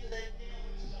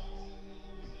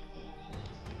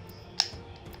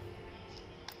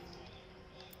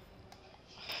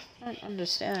 I don't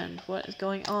understand what is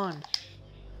going on.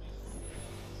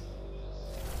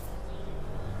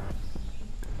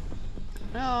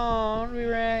 No, don't be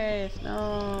Wraith.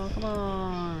 No, come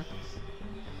on.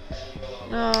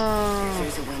 No.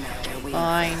 There's a win out there waiting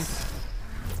Fine. for us.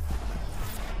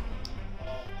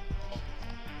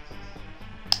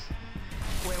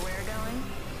 Where we're going,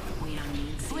 we don't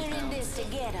need seatbelts. We're in this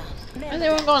together. Why is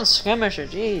everyone going skirmisher?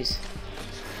 Jeez.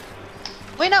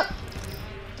 Wait, no!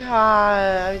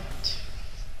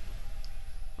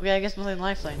 Okay, I guess we'll play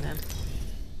Lifeline then.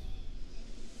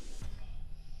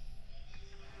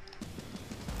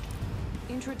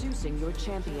 Introducing your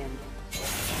champion.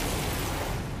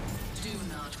 Do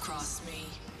not cross me,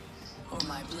 or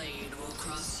my blade will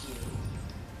cross you.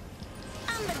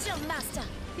 I'm the jump master.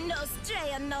 No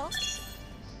stray, no.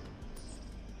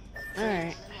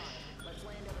 Alright.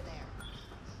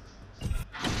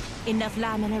 Enough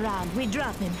lambing around. We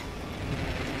drop him.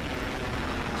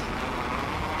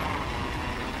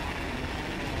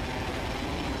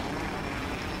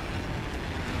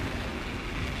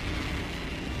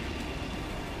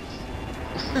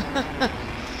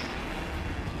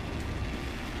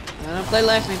 I don't play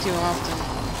Lifeline too often.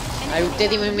 I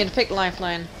didn't even mean to pick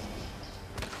Lifeline.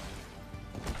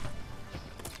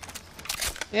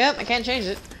 Yep, I can't change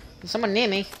it. There's someone near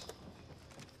me.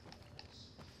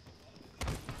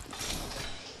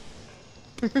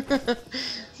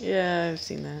 Yeah, I've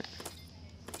seen that.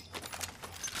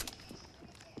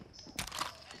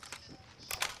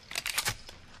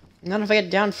 Not if I get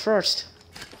down first.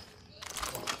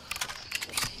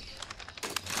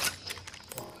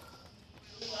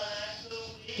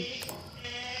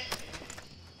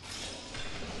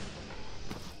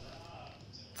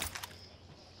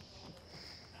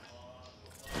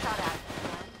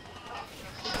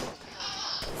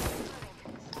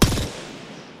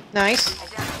 Nice.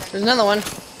 There's another one.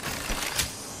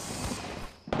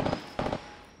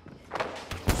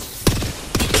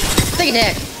 Take a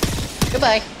hit.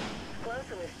 Goodbye.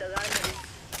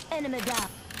 Enemy down.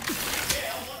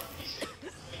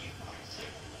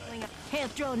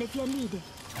 Help drone if you need it.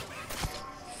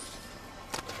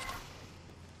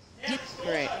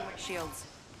 Great. Shields.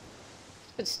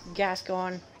 It's gas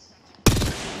going.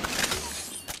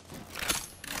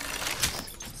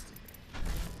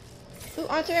 Ooh,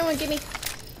 Arthur, everyone give me.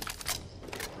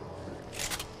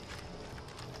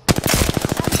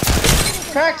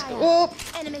 Cracked! Whoop!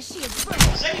 Enemy shield.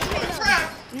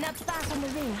 Not far from the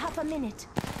ring. Half a minute.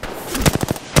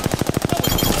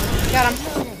 Got him.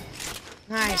 Loaded.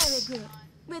 Nice. Very good.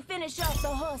 We finish off the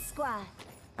whole squad.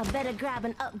 I better grab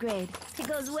an upgrade. It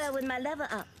goes well with my level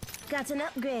up. Got an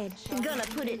upgrade. Gonna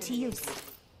put it to use.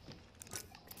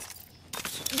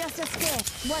 Just a scare.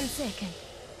 1 second.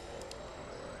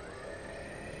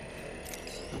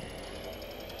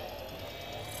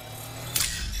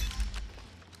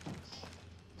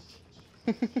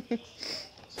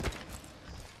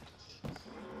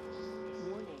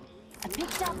 I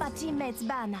picked up our teammate's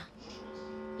banner.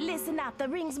 Listen up, the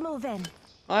ring's moving.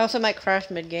 I also might crash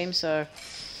mid-game, so...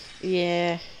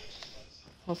 Yeah.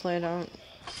 Hopefully I don't.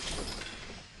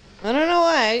 I don't know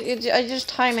why. I just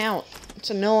time out. It's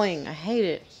annoying. I hate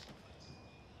it.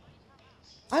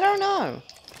 I don't know.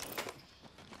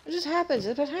 It just happens.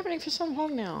 It's been happening for so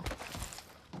long now.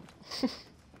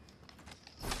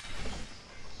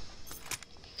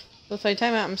 So if I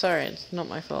time out, I'm sorry. It's not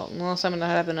my fault. The last time that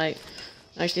happened,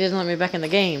 actually didn't let me back in the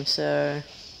game, so...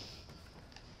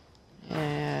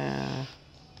 Yeah...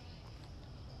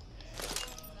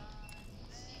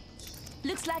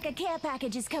 Looks like a care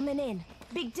package is coming in.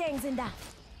 Big things in that.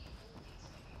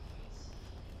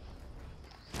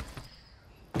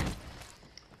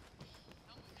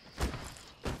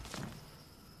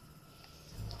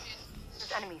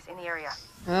 There's enemies in the area.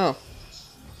 Oh.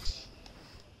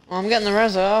 Well, I'm getting the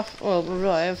res off. Well,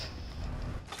 revive.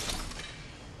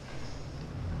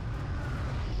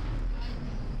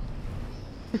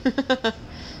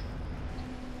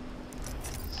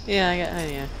 Yeah,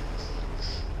 yeah.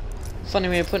 Funny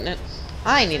way of putting it.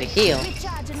 I need a heal.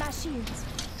 Recharging my shields.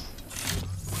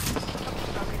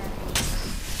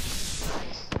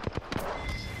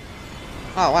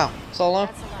 Oh wow, solo.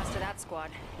 That's the last of that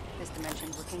squad. This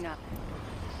dimensions looking up.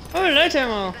 Oh, light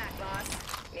ammo! Back,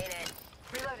 boss. Mean it.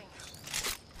 Reloading.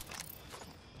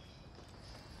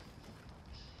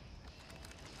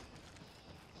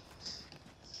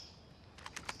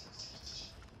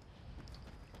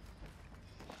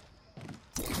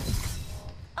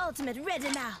 Ultimate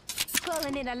ready now.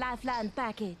 Calling in a lifeline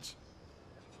package.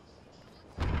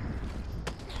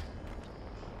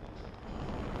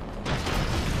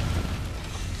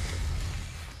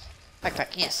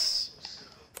 Backpack, yes.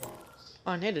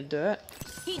 I need to do it.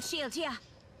 Heat shield here.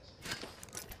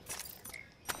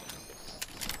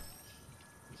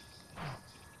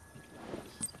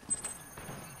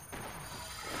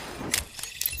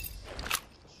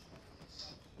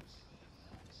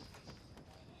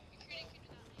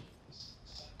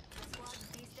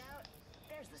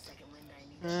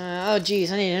 Oh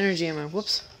geez, I need energy ammo.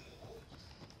 Whoops.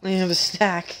 I only have a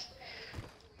stack.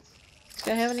 Does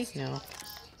guy have any? No.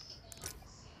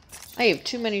 I have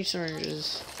too many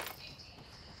syringes.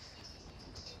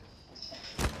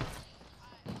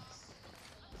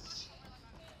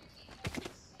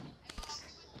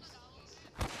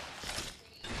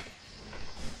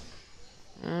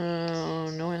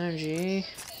 Oh, no energy.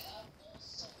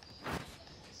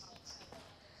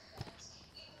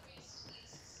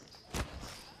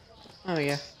 Oh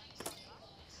yeah.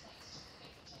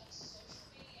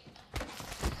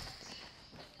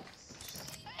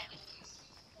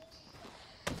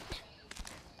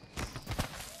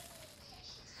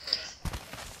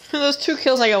 Those 2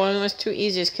 kills I got, one of the most 2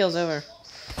 easiest kills ever.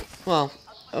 Well,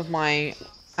 of my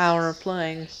hour of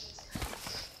playing.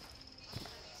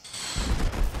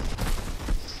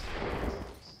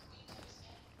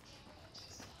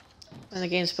 And the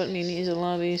game's putting me in easy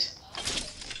lobbies.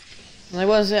 And I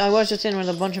was just in with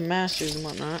a bunch of masters and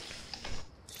whatnot.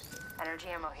 Energy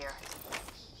ammo here.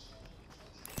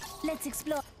 Let's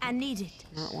explore. I need it.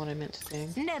 Not what I meant to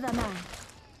think. Never mind.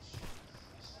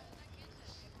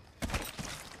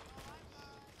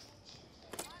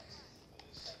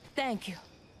 Thank you.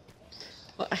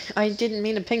 Well, I didn't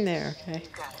mean to ping there, okay?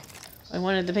 Got it. I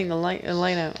wanted to ping the light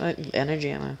out. Energy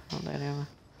ammo, not that ammo.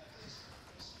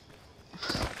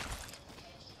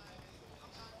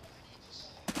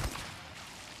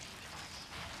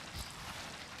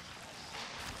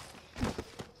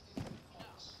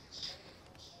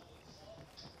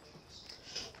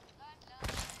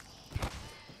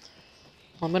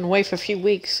 I've been away for a few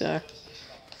weeks, so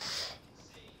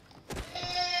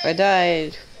if I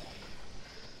died,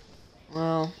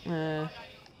 well,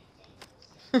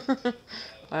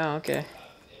 wow, okay.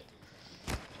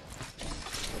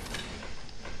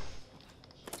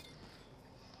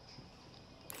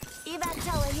 Evac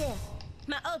tower here.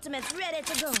 My ultimate's ready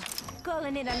to go.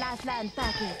 Calling in a lifeline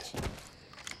package.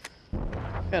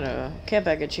 Got a care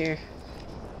package here.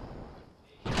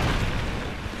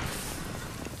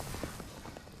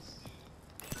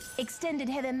 Extended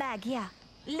heavy mag here.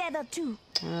 Leather too.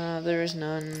 There is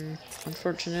none,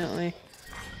 unfortunately.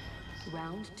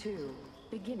 Round 2.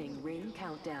 Beginning ring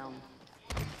countdown.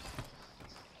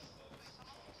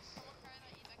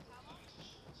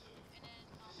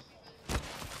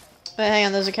 But hang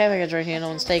on, there's a care package right here. No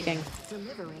one's taking.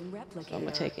 Delivering So I'm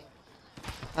gonna replicator. take it.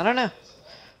 I don't know.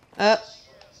 Up.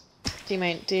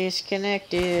 Teammate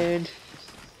disconnected.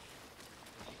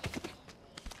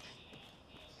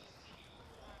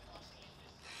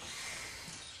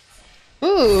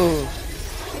 Ooh.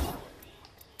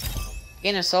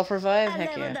 Gain a self revive? I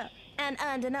Heck leveled yeah. up and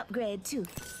earned an upgrade too.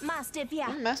 Mastiff here.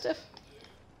 Mastiff?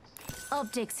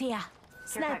 Optics here. Care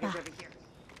Sniper. package over here.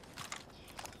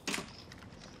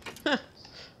 Huh.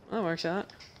 That works out.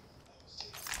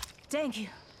 Thank you.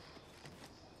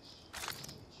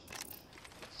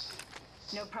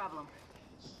 No problem.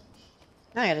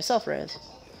 Now I got a self res.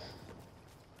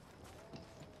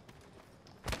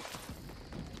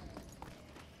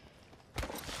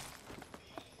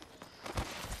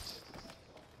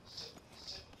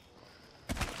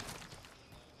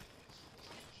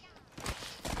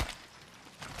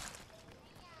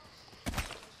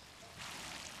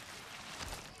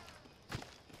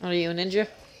 Are you a ninja?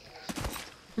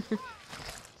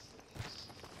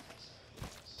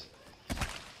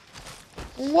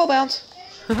 Wall bounce!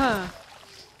 Haha.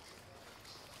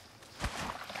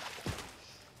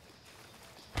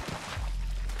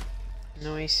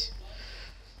 Nice.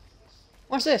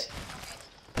 What's this?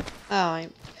 Oh, I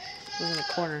was in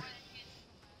a corner.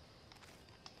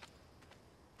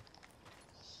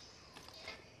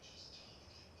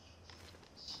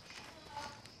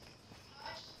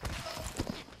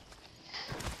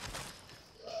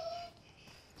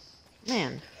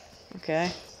 Man.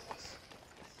 Okay.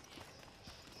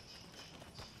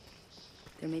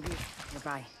 There may be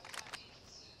nearby.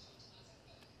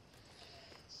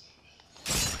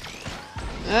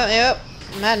 Oh, yep.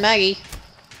 Mad Maggie.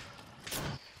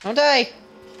 Don't die.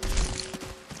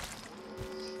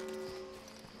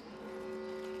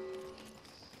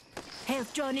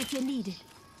 Health drone if you need it.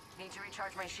 Need to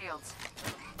recharge my shields.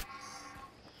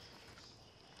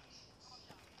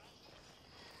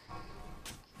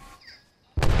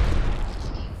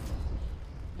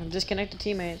 Disconnected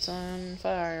teammates on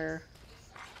fire.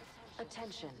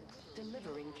 Attention.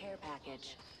 Delivering care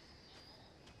package.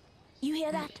 You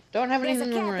hear that? Don't have There's a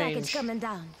anything in care range. package coming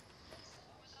down.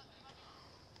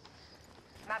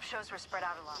 Map shows we're spread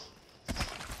out a lot.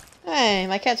 Hey,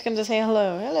 my cat's come to say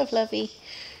hello. Hello, Fluffy.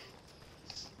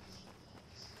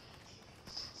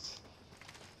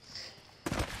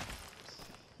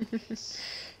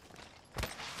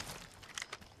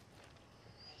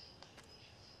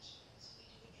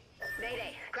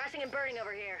 Mayday. Crashing and burning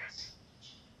over here.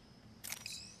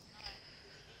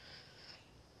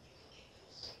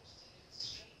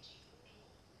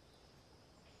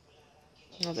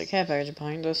 Oh, the care package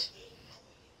behind us.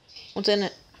 What's in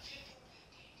it?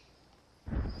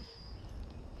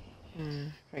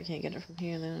 I can't get it from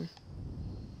here then.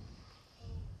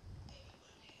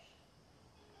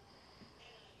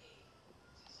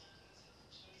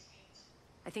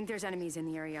 I think there's enemies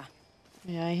in the area.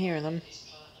 Yeah, I hear them.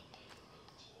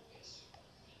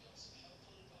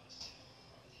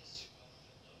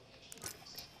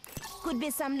 Could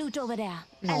be some loot over there.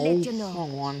 No, I'll let you know.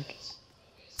 wrong one.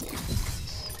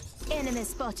 Enemy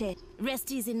spotted.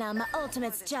 Rest easy now. My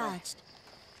ultimate's charged.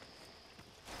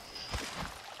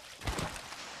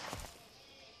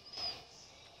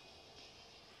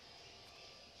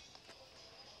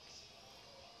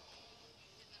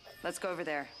 Let's go over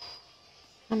there.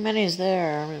 How many is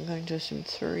there? I'm going to assume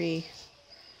 3.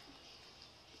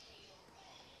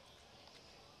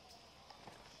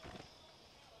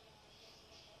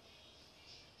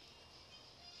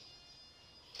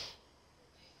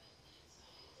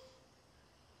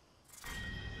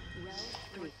 Round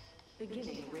 3.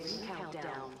 Beginning ring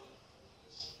countdown.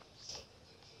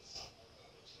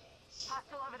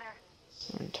 Hostile over there.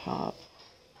 On top.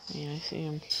 Yeah, I see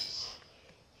him.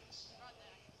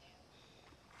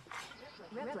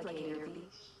 Replicator B.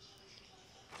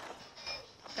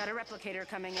 Got a replicator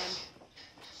coming in.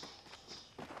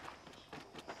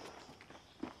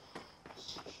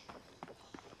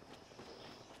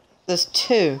 There's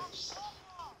 2.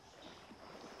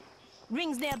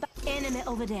 Rings nearby. Enemy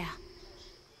over there.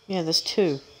 Yeah, there's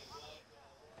 2.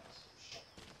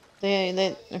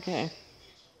 They, okay.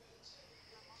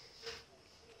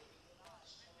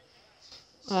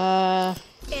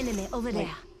 Enemy over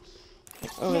there.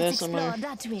 Over there Let's somewhere.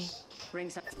 explore that way.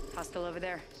 Rings hostile over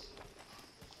there.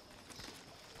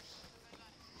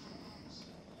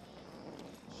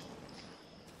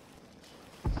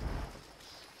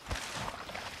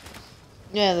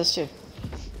 Yeah, there's 2.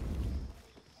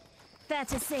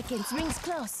 30 seconds. Rings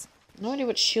close. No idea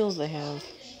what shields they have.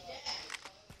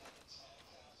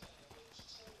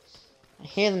 I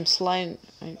hear them slide.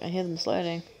 I hear them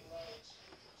sliding.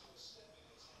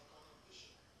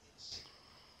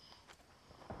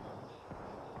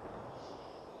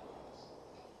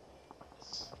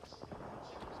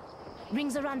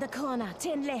 Rings around the corner.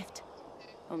 10 left.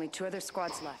 Only 2 other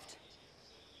squads left.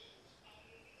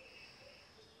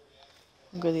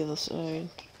 I'll go the other side.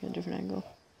 Get a different angle.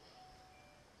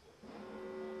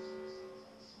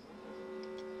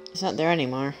 It's not there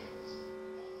anymore.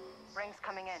 Rings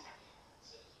coming in.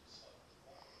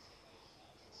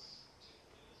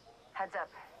 Heads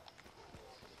up.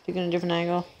 Taking a different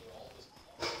angle.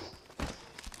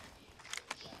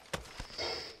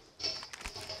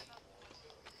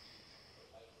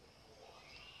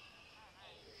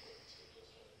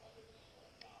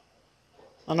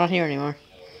 I'm not here anymore.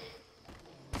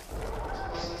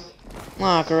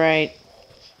 Oh, great.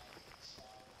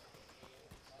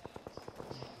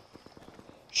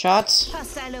 Shots.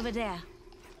 Hostile over there.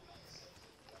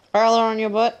 Parlor on your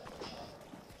butt.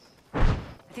 I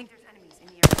think there's enemies in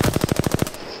the area.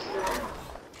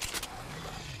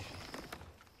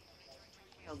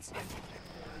 Shields.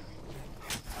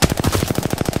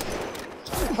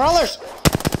 Crawlers!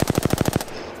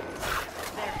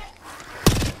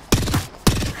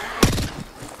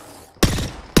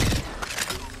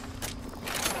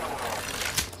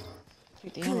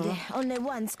 Take the ammo. Good. Only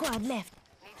 1 squad left.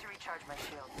 Need to recharge my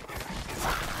shield.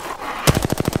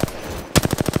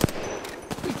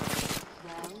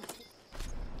 Round.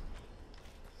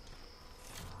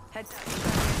 Heads up.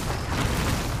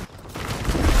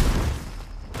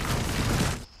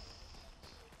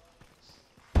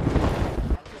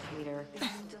 Replicator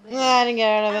Nah, I didn't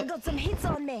get out of I've it. got some hits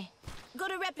on me.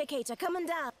 Got a replicator coming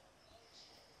down.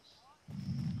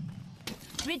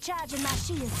 Recharging my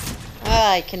shield.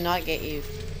 Ah, I cannot get you.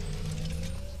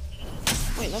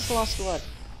 Wait, that's the last squad.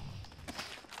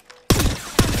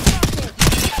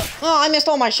 Oh, I missed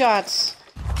all my shots.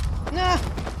 Nah.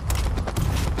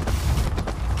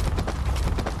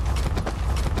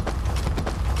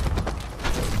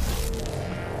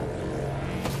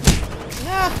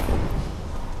 Nah.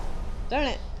 Darn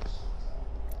it.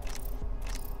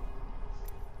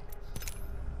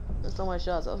 Missed all my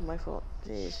shots. That was my fault.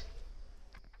 Jeez.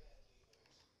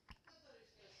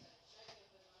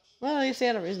 Well, at least they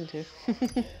had a reason to.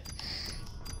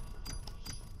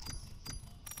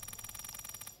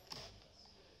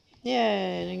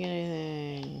 Yay, didn't get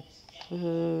anything.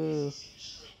 Woohoo.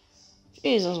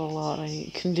 Jeez, that's a lot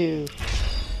I can do.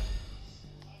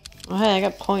 Oh hey, I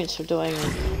got points for doing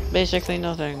basically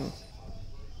nothing.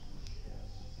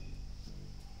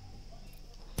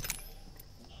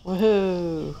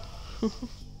 Woohoo.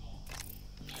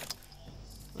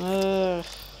 Ugh.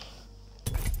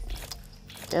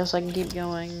 Guess I can keep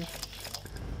going.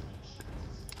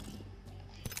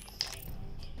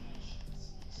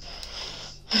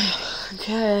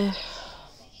 Okay.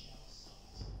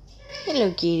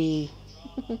 Hello, kitty.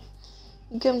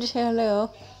 You come to say hello?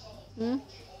 Hmm?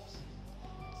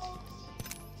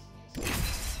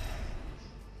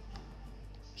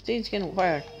 Steve's getting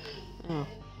fired. Oh.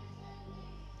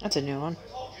 That's a new one.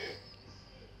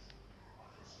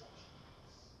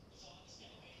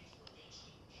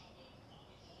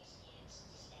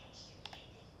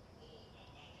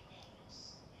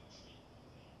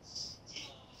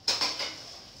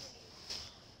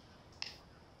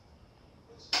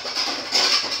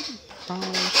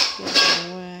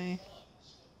 Get away.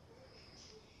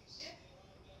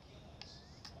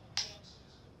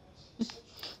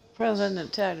 President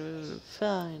attacked, we would have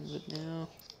fine, but no.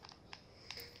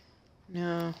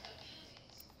 No.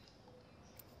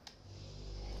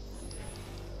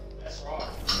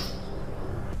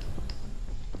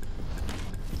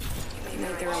 They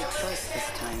made their own choice this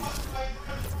time.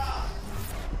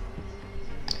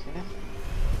 Okay.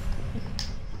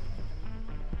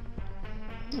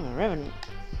 Oh, Revenant.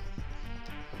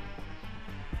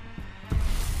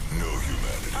 No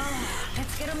humanity.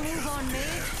 Let's get a move on,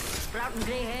 mate. Sprouting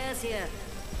gray hairs here.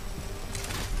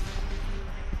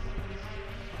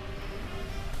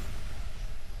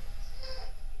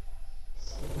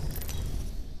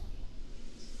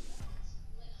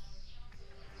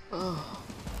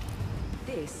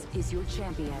 This is your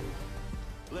champion.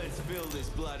 Let's fill this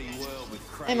bloody world with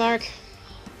crap. Hey, Mark.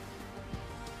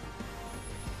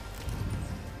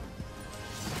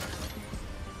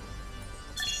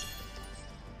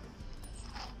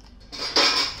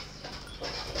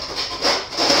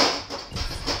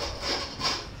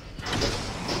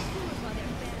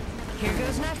 Here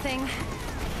goes nothing.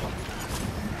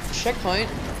 Checkpoint.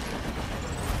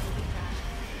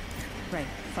 Right,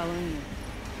 following you.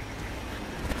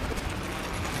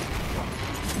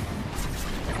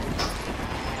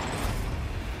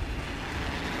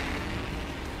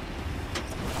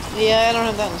 Yeah, I don't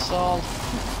have that installed.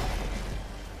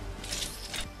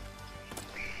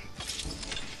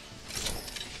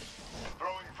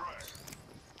 Throwing frag.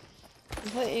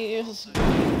 Completely useless.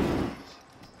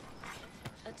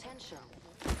 Attention.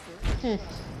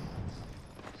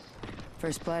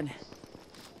 First blood.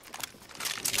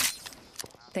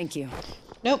 Thank you.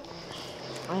 Nope.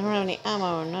 I don't have any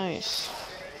ammo. Nice.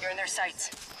 You're in their sights.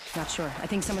 Not sure. I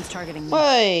think someone's targeting me.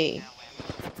 Way.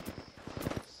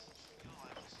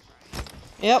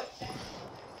 Yep.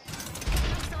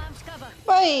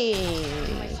 Bye.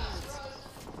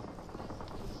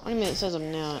 What do you mean it says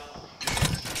I'm not?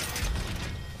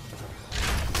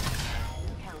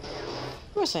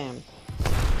 Of course I am.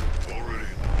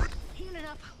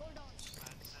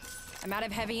 I'm out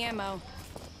of heavy ammo.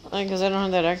 Because I don't have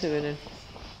that activated.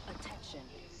 Attention.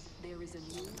 There is a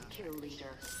new kill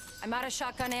leader. I'm out of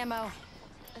shotgun ammo.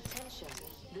 Attention.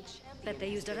 The champion Bet they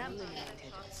used it up. eliminated.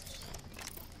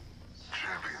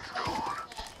 Champion's gone.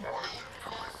 Wanted it for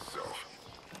myself.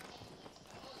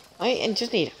 I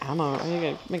just need ammo. I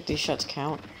gotta make these shots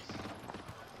count.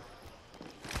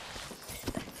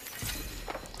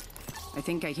 I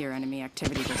think I hear enemy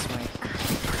activity this way.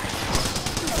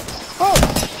 Oh!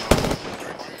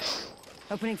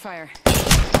 Opening fire. I'm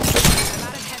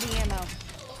out of heavy ammo.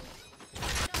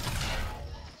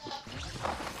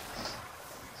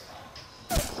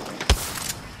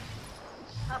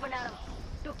 Hopping at him.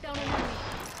 Took down an enemy.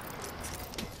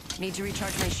 Need to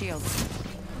recharge my shields.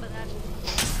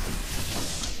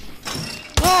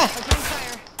 Ah! Opening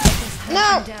fire.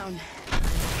 No! Down.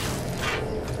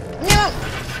 No!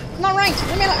 Not ranked!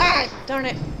 Leave me alone! Ah! Darn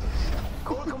it!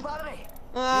 Cool, compadre.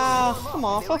 Oh, come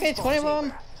on. Okay, 20 of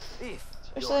them. If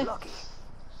Seriously? you're lucky.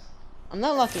 I'm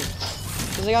not lucky.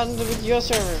 Because I got into with your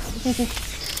server.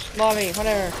 Lobby,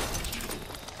 whatever.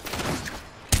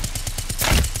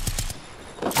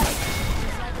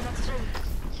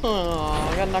 Oh,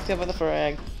 I got knocked out by the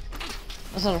frag.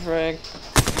 That's not a frag.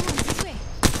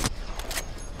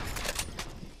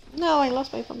 No, I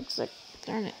lost my thumbstick. Stick.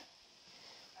 Darn it.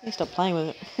 I need to stop playing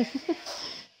with it.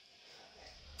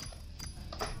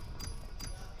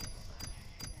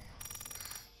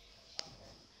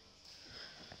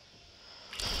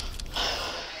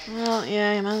 Well,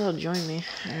 yeah, you might as well join me.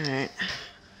 Alright.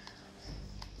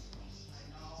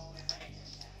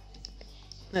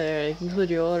 There, you conclude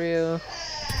your audio.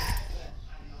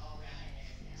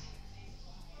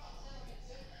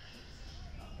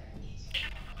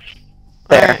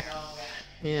 There. Alright.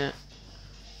 Yeah.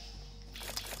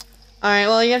 Alright,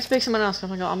 well, you have to pick someone else.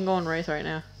 I'm going Wraith right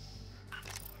now.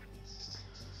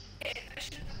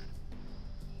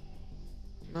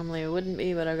 Normally it wouldn't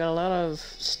be, but I've got a lot of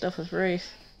stuff with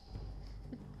Wraith.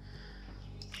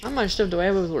 How much stuff do I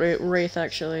have with Wraith,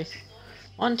 actually?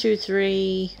 1, 2,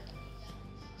 3...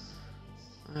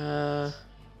 Well,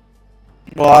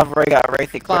 I've already got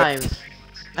Wraith equipped. 5.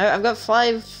 I've got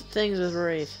 5 things with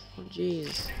Wraith. Oh,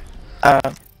 jeez.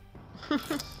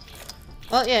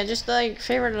 Well, yeah, just like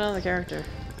favorite another character.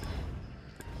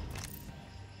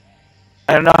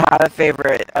 I don't know how to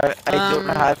favorite. I don't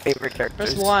know how to favorite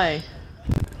characters. Press Y.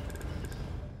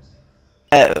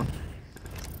 Oh.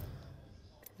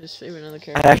 Just favorite another I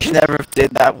character. actually never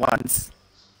did that once.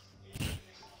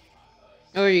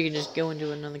 Or you can just go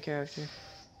into another character.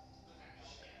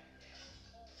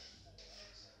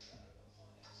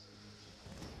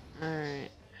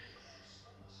 Alright.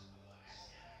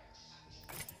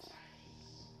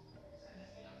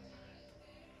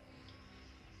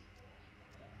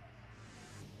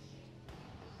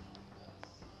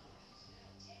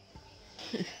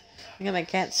 I got my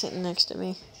cat sitting next to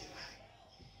me.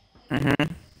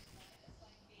 Mm-hmm.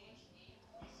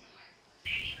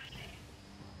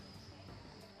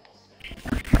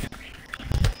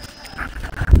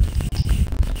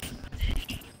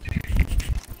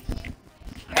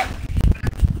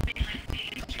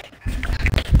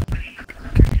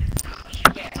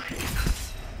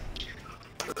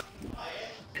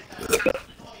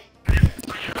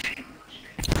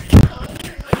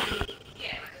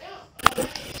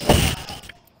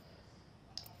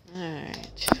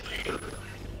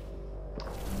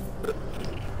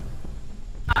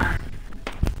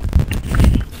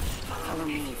 Follow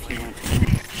me if you want.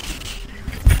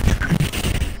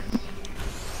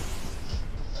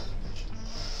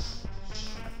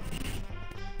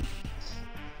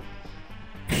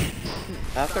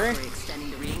 Valkyrie?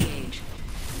 Extending to re-engage.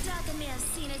 Darkamir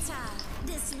Sinatar,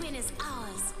 this win is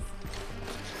ours.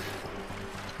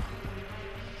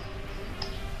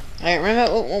 Alright,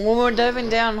 remember when we're diving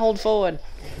down, hold forward.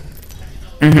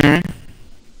 Mm-hmm.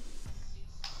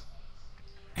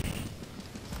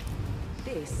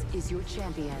 This is your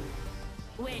champion.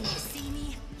 When you see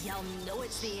me, y'all know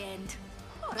it's the end.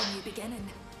 Or a new beginning.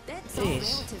 That's all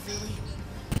Jeez. relative, really.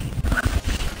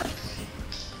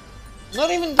 I'm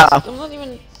not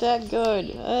even that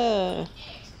good.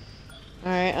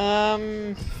 Alright,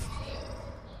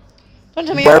 don't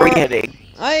tell me Where are we hitting?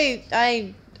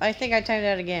 I think I timed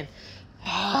out again.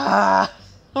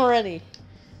 Already.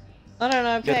 I don't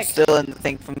know, You're pick. still in the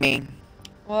thing for me.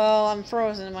 Well, I'm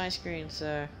frozen in my screen,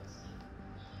 so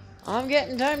I'm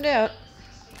getting timed out.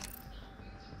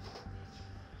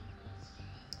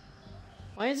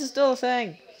 Why is it still a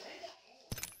thing?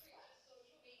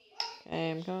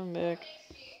 Okay, I'm coming back.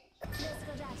 Let's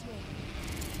go that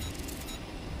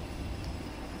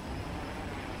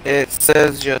way. It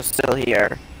says you're still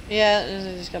here. Yeah,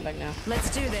 I just got back now. Let's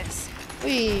do this.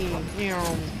 Wee! Yum,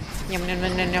 yum, yum,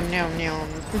 yum, yum, yum, yum.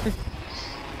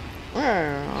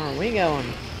 Where are we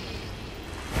going?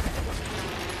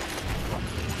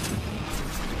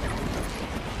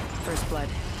 First blood.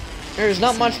 There's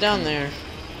not much down there.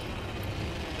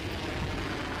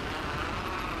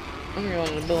 I'm going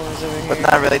to the buildings over here.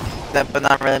 But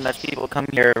not really much people come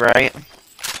here, right?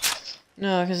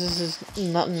 No, because this is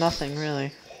nothing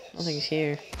really. Nothing's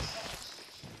here.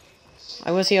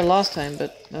 I was here last time,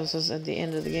 but that was just at the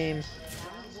end of the game.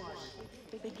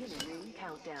 Beginning ring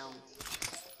countdown.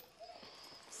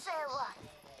 Say what?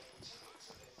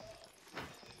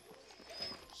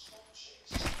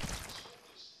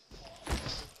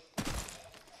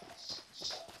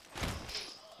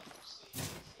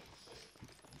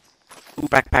 Ooh,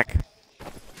 backpack.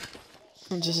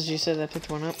 Just as you said, I picked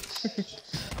one up.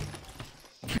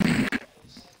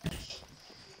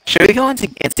 Should we go into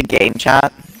game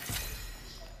chat?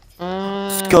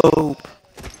 Scope.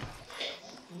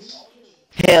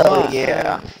 Hell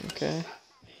yeah. Okay.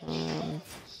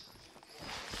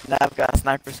 Now I've got a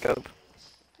sniper scope.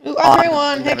 Ooh, R3-1,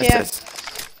 On heck yeah.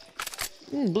 Nemesis.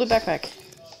 Blue backpack.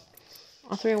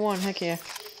 R3-1, heck yeah.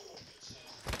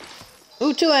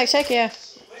 Ooh, 2x, heck yeah.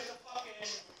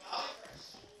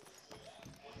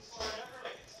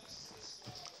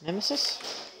 Nemesis?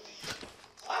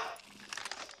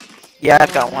 Yeah,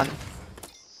 I've got one.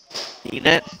 Need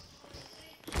it?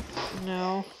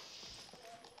 No.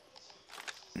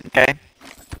 Okay.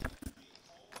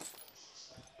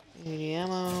 I need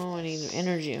ammo, I need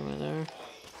energy ammo there.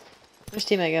 Where's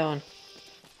teammate going?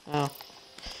 Oh.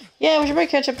 Yeah, we should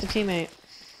probably catch up to teammate.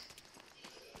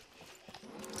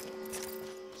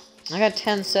 I got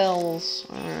 10 cells.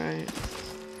 Alright.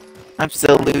 I'm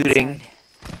still looting.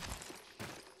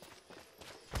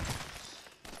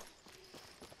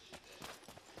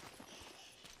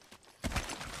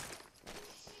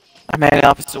 I'm heading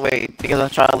opposite way because I'm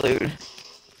trying to loot.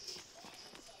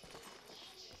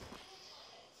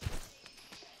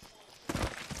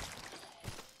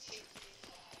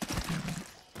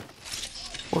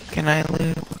 What can I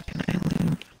loot? What can I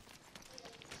loot?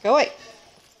 Go away!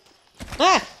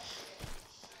 Ah!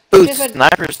 Ooh, If it-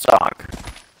 sniper stock.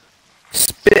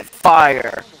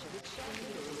 Spitfire.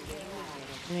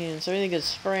 I mean, it's a really good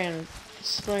spray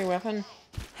weapon.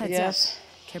 Heads Yes. up.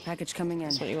 Care package coming in.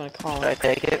 That's what you want to call Should I it.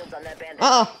 take it?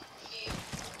 Uh-oh!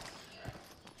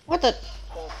 What the?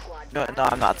 No,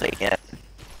 I'm not taking it.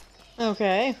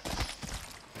 Okay.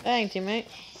 Dang, teammate.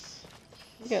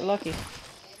 You get lucky.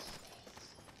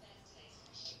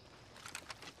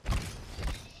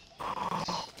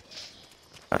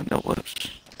 No whoops.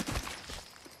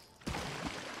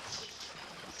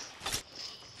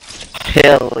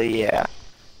 Hell yeah.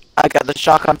 I got the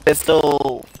shotgun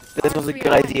pistol. This was a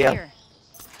good idea. Here.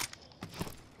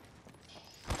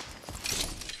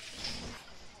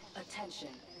 Attention.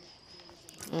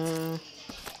 New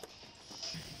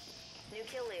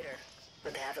kill leader,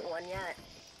 but they haven't won yet.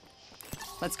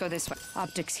 Let's go this way.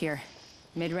 Optics here.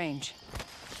 Mid-range.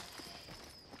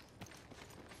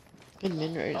 Good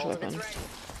mid-range weapon.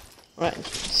 Right,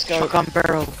 scope. Shotgun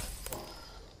barrel.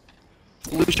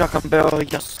 Blue shotgun barrel,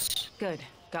 yes. Good.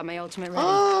 Got my ultimate ready.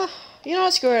 You know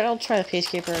what, screw it. I'll try the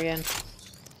Peacekeeper again.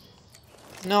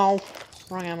 No.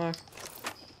 Wrong ammo.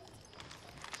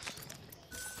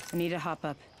 I need a hop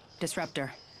up.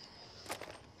 Disruptor.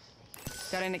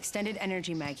 Got an extended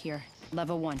energy mag here.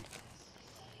 Level 1.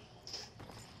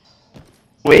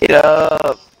 Wait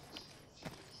up.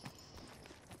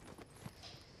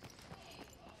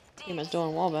 Teammate's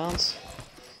doing wall bounce.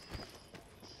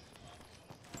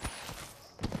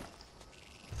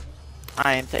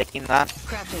 I am taking that.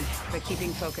 Crafted, but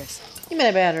keeping focus. Give me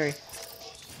that battery.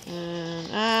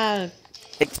 And,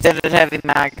 Extended heavy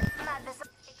mag.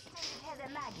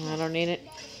 I don't need it.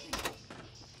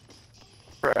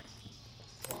 Bruh.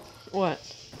 What?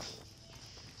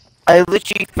 I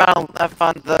literally found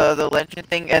the legend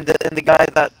thing and the guy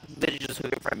that did just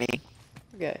took it from me.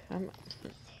 Okay,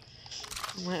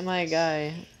 my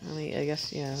guy. I mean, I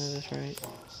guess, yeah, that's right.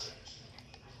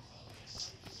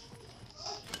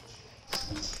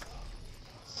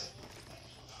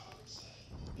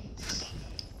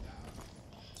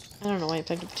 I don't know why I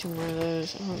picked up 2 more of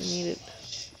those. I don't need it.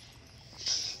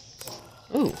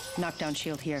 Ooh, Knockdown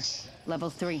shield here. Level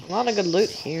 3. a lot of good loot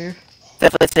here.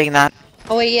 Definitely taking that.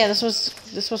 Oh wait, yeah, this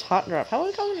was hot drop. How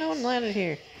come no one landed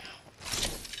here?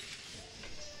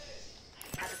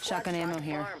 Shotgun ammo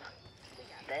here.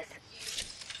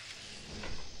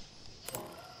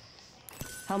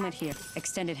 Helmet here.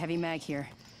 Extended heavy mag here.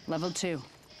 Level 2.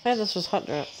 Yeah, this was hot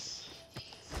drop.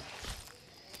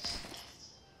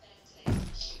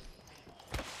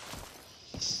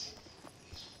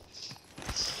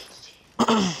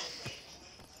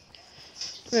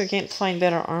 I can't find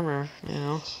better armor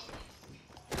now.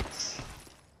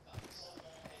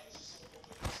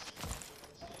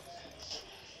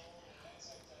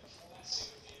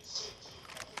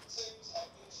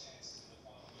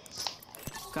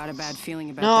 Got a bad feeling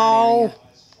about No. that area.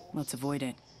 Let's avoid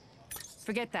it.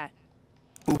 Forget that.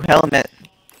 Ooh, helmet.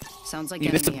 Sounds like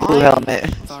You missed a enemy blue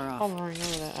helmet. far off. Oh, I know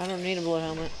that. I don't need a blue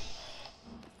helmet.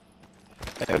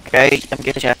 Okay, I'm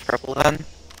getting you purple then.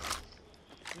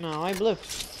 No, I blue.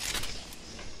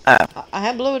 Oh. I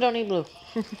have blue, don't need blue.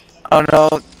 Oh no,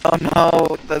 oh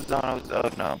no, that's no, oh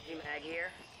no. Mag here,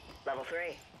 level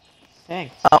 3. Dang.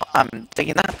 Oh, I'm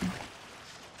taking that.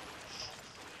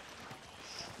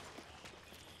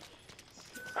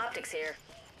 Optics here.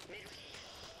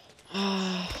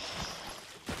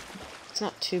 It's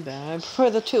It's not too bad. I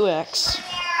prefer the 2X.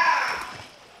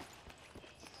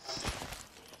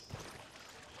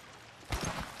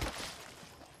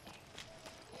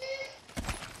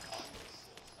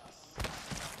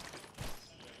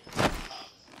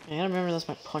 I gotta remember that's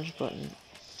my punch button.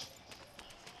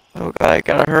 Oh god, I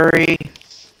gotta hurry.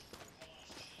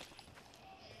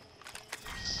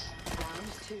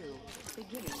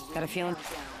 Got a feeling.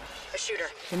 A shooter.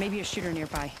 There may be a shooter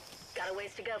nearby. Got a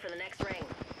ways to go for the next ring.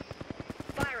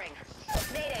 Firing.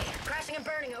 Mayday. Crashing and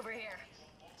burning over here.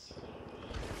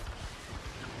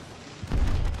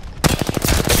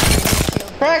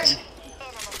 Cracked!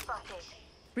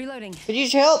 Reloading. Could you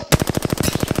help?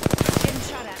 Getting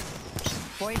shot at.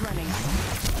 Void running.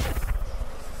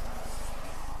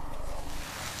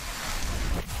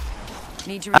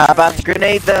 Need to. I'm about to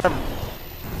grenade them.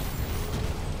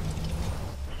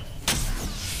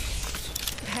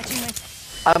 Patching my.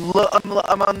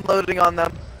 I'm unloading on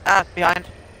them. Ah, behind.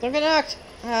 Don't get knocked.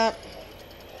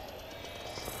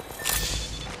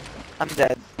 I'm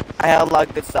dead. I had a lot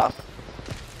of good stuff.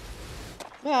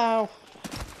 No.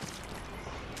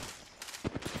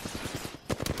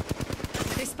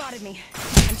 They spotted me.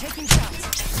 I'm taking shots.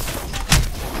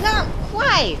 No!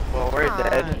 Why? Well, we're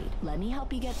dead. Let me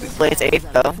help you get this Plays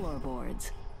 8th though.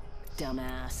 floorboards.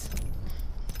 Dumbass.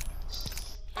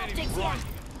 Optics here.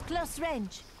 Close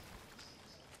range.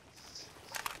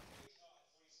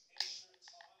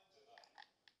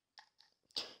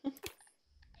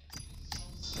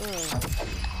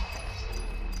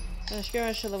 I sure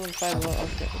I should have won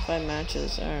 5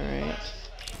 matches. Alright.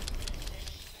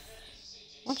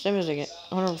 How much damage did I get?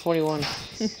 141.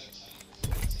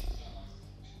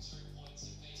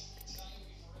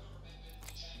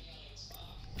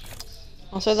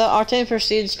 Also, the Octane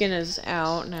Prestige skin is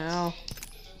out now.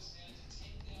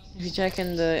 If you check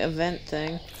in the event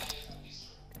thing.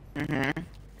 Mm-hmm.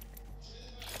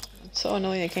 It's so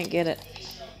annoying I can't get it.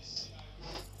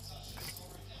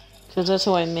 Because that's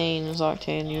who I main is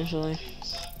Octane usually.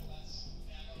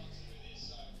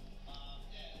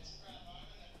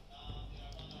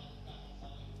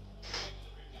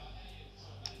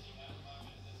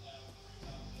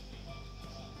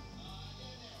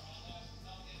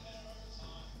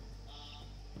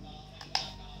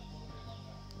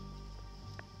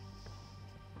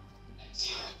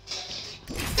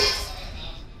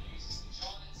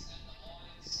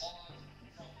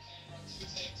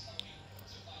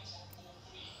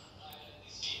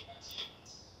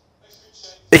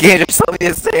 The game just told me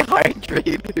to stay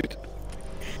hydrated.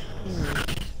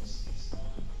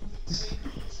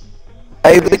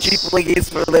 I literally play games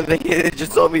for a living and it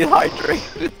just told me to hydrate.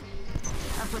 I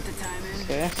put the time in.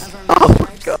 Okay. Oh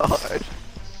my god.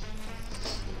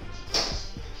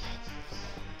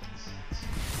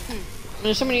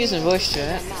 There's somebody using voice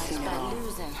chat.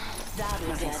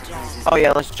 Oh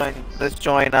yeah, let's join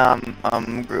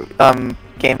group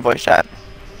game voice chat.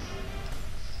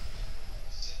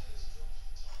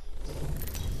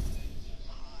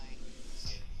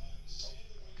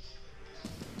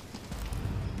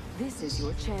 This is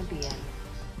your champion.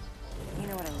 You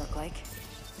know what I look like.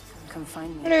 Come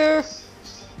find me. Hello.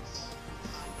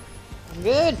 I'm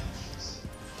good.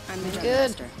 I'm the Good.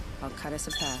 Master. I'll cut us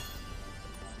a path.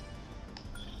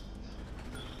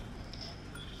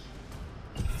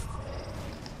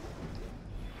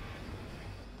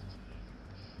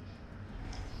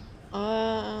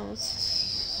 Let's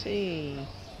see.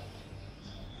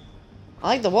 I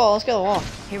like the wall. Let's go to the wall.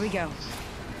 Here we go.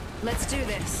 Let's do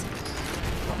this.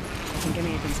 I think I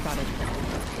may have been spotted.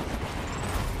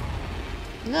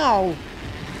 No.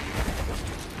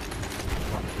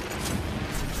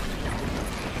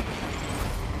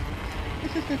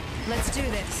 Let's do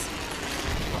this.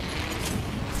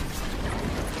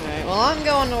 Alright, well I'm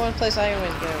going to one place I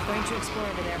always go. Going to explore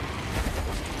over there.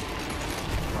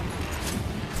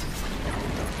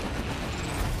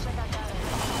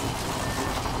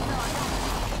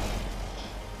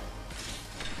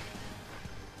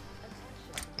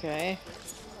 Okay.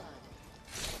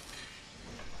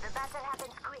 The battle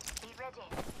happens quick. Be ready.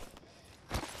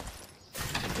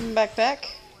 Backpack.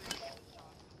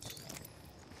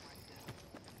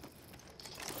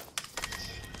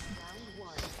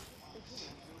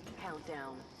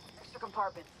 Countdown. Extra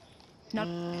compartment. What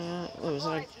was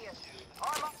that?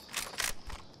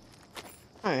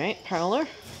 Alright, Prowler.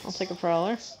 I'll take a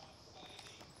Prowler.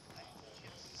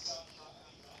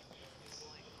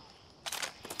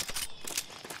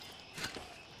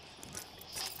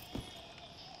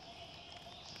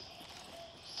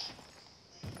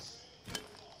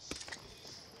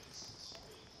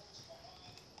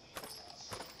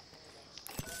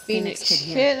 Phoenix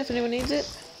kit if anyone needs it.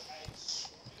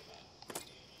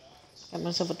 Got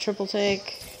myself a triple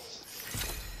take.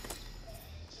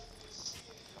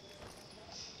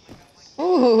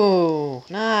 Ooh,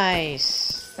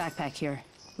 nice. Backpack here.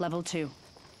 Level 2.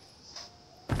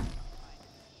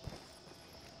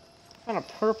 Kind of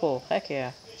purple. Heck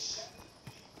yeah.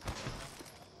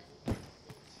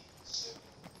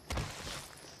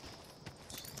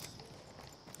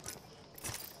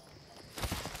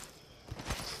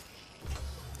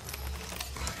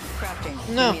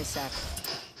 Crafting. No. Give me a sec.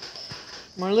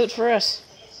 More loot for us.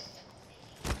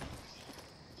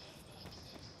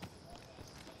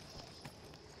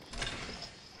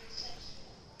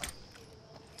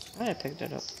 Why did I pick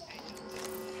that up?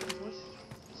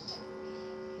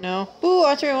 No. Ooh,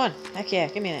 R31. Heck yeah,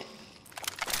 give me that.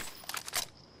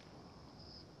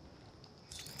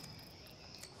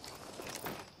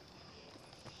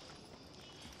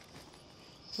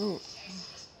 Ooh.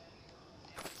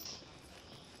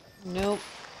 Nope.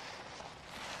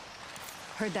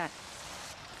 Heard that.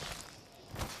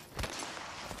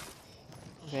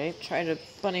 Okay, try to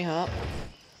bunny hop.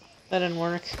 That didn't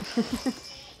work.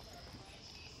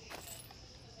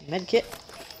 Medkit.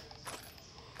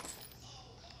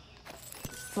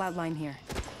 Flatline here.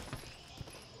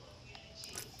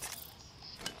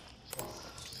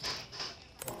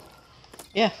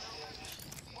 Yeah.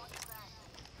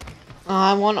 Oh,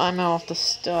 I want ammo off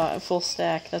the full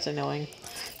stack. That's annoying.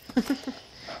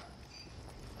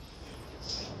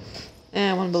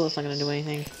 Eh, one bullet's not gonna do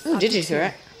anything. Ooh, Digi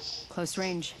turret. Close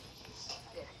range.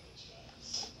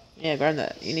 Yeah, grab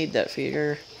that. You need that for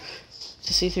your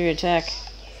to see through your attack.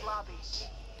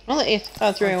 I'll let you.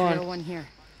 Oh, 301. 301 here.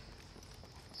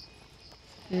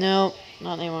 Nope,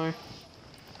 not anymore.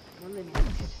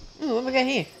 Ooh, what we got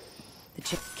here?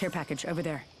 The care package over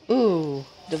there. Ooh,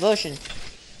 devotion.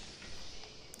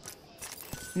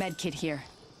 Med kit here.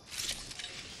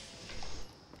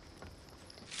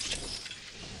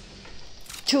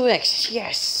 Two X,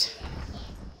 yes.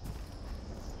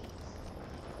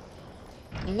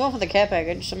 I'm going for the care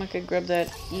package. Someone could grab that.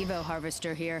 Evo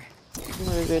harvester here. I'm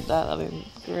gonna get that. That'd be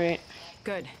great.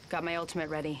 Good. Got my ultimate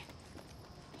ready.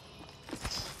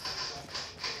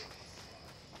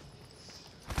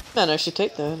 Man, I should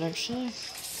take that actually.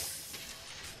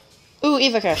 Ooh,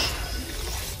 Eva cash.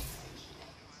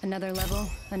 Another level,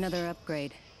 another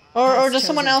upgrade. Or does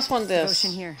someone else want this?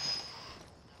 Devotion here.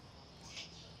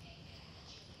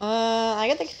 I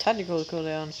get the tactical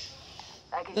cooldown.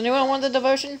 Does anyone want the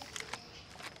devotion?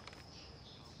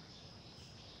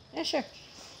 Yeah, sure.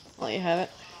 I'll let you have it.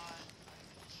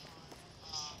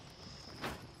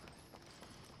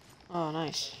 Oh,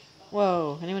 nice.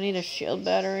 Whoa, anyone need a shield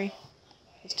battery?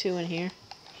 There's 2 in here.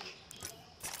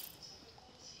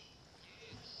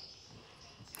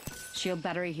 Shield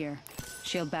battery here.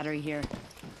 Shield battery here.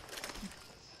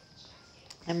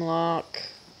 Hemlock.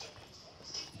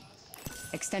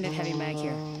 Extended heavy mag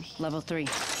here. Level 3.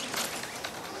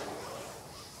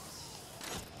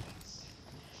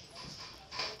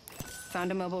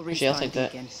 Found a mobile Actually, I'll respawn take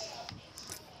that. beacon.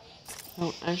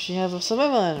 Oh, actually have a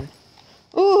survival item.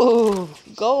 Ooh,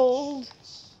 gold.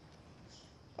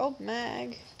 Gold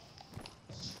mag.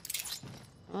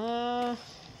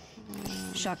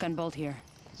 Shotgun bolt here.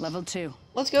 Level 2.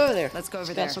 Let's go over there. Let's go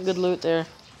over It's there. got some good loot there.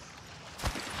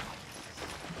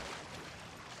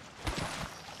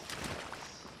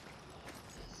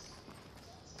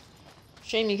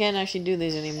 Shame you can't actually do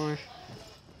these anymore.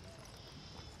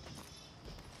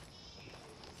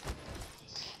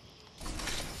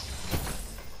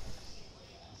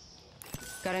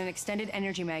 Got an extended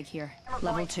energy mag here.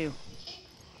 Level 2.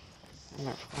 I'm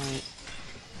not quite.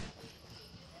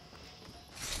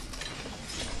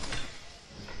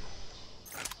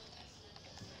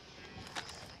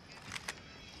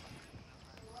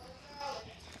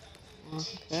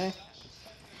 Okay.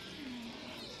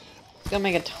 It's gonna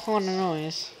make a ton of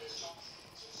noise.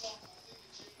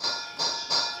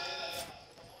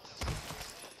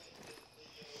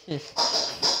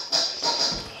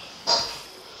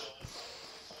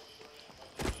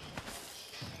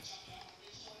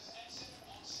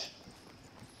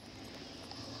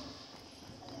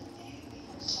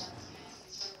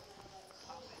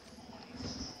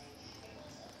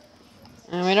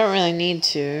 And we don't really need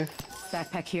to.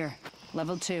 Backpack here.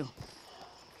 Level 2.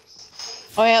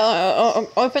 Oh yeah,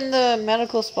 open the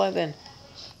medical supply bin.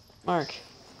 Mark.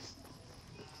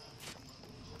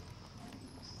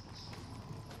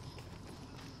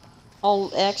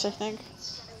 Alt X, I think.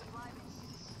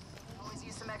 Always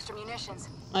use some extra munitions.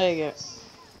 There you go.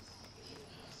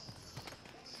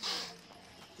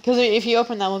 Because if you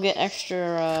open that, we'll get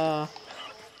extra,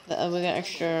 we'll get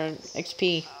extra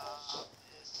XP.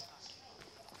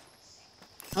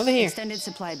 Over here. Extended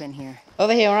supply bin here.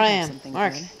 Over here where I Could have am. something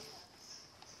Mark. good.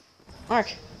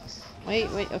 Mark.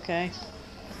 Wait, okay.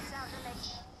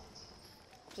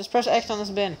 Just press X on this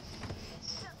bin.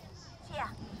 Yeah.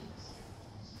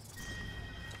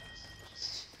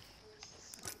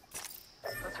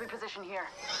 Let's reposition here.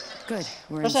 Good,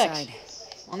 we're Press inside.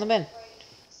 X. On the bin.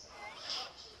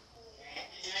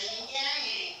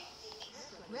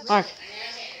 Mark.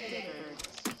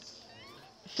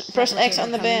 Press X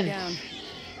on the Coming bin. down.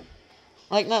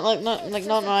 Like not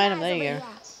an item. There you go.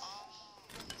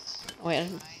 Wait.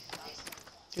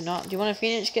 Do you want a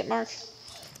Phoenix kit, Mark?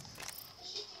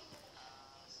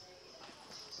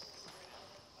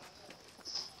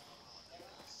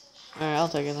 Alright, I'll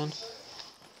take it then.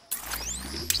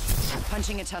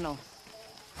 Punching a tunnel.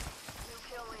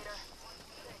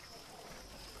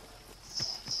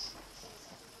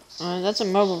 That's a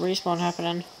mobile respawn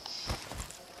happening.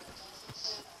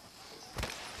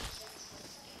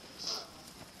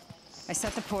 I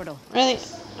set the portal. Really?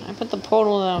 I put the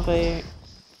portal down for you.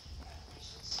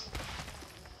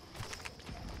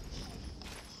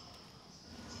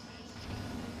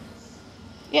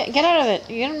 Yeah, get out of it.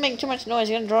 You're gonna make too much noise.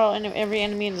 You're gonna draw every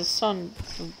enemy in the sun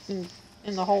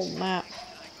in the whole map.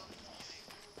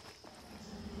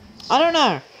 I don't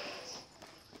know.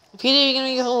 If you do, you're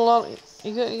gonna get a lot.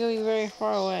 You're gonna be very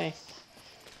far away.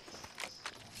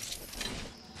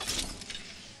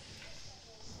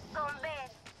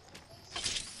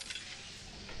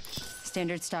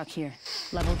 Standard stock here.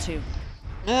 Level 2.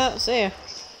 Yeah, see ya.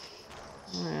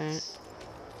 Alright.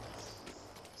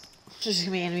 There's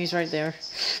gonna be enemies right there.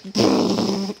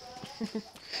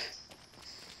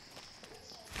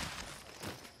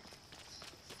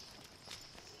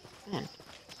 Man,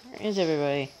 where is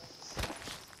everybody?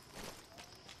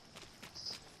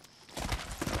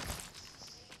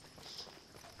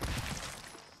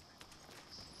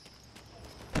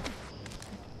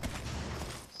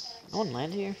 No one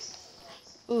landed here?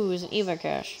 Ooh, there's an Eva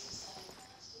cache.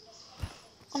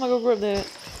 I'm gonna go grab that.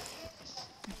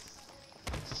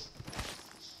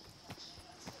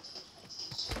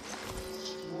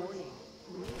 Warning.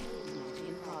 Movement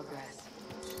in progress.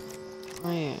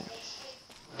 Oh yeah.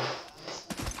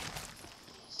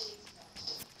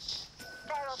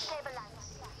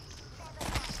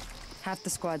 Half the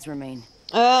squads remain.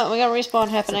 We got a respawn Zipline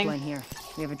happening. here.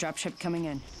 We have a dropship coming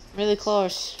in. Really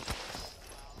close.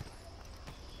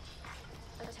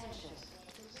 Attention.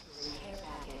 Care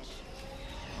package.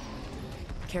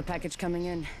 Care package coming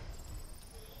in.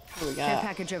 What we Care got?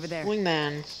 package over there.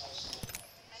 Wingman.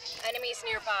 Enemies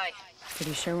nearby.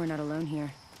 Pretty sure we're not alone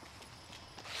here.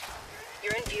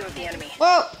 You're in view of the enemy.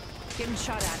 Whoa! Getting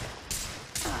shot at.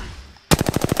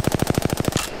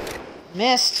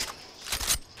 Missed.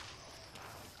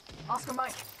 Oscar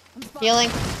Mike. Healing.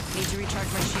 Need to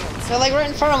recharge my shields. They're like right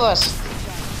in front of us.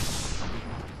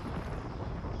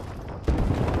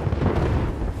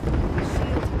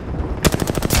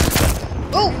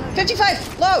 Ooh!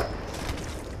 55! Low!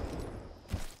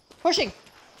 Pushing.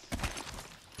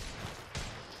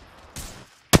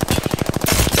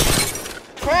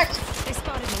 Correct. They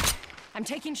spotted me. I'm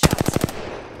taking shots.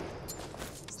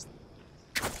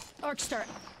 Arc start.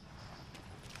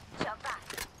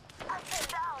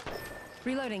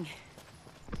 Reloading.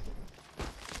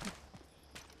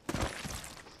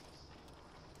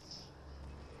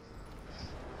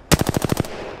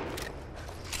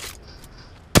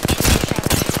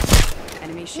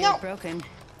 Enemy shield broken.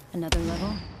 Another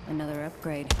level, another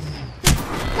upgrade.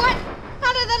 What?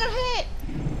 How did that not hit?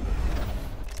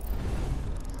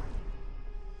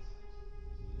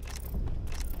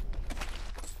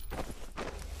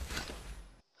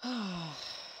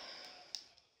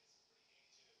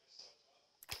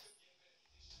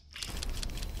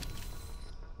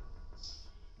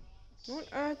 What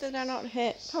on earth did I not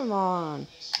hit? Come on.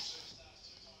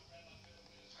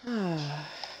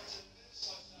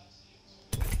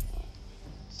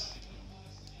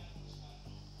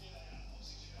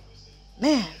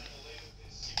 Man.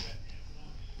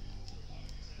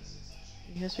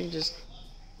 I guess we just...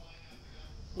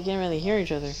 We can't really hear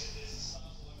each other.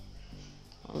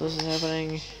 All this is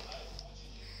happening.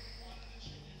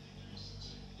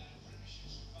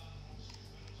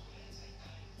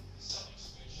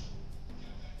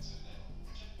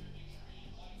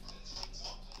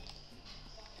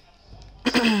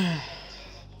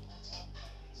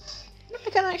 I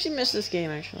kind of actually miss this game,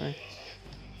 actually.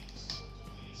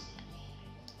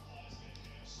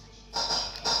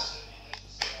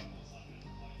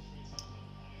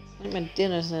 I think my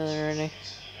dinner's there already.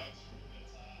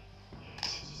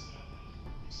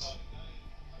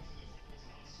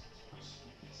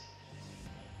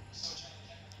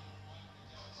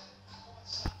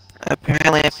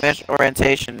 apparently I finished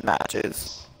orientation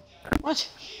matches. What?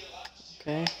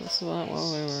 Okay, that's not what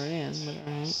we were in, but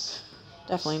alright.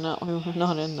 Definitely not, we were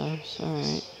not in those,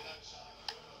 alright.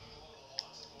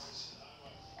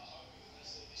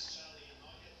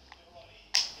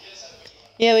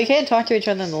 Yeah, we can't talk to each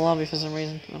other in the lobby for some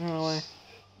reason. I don't know why.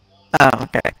 Oh,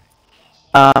 okay.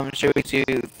 Should we do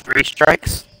 3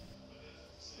 strikes?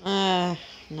 No.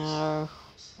 I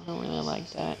don't really like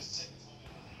that.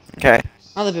 Okay.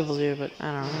 Other people do, but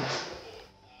I don't know.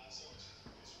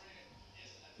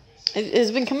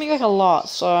 It's been coming back a lot,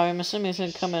 so I'm assuming it's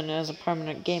gonna come in as a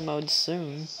permanent game mode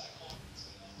soon.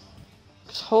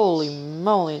 'Cause holy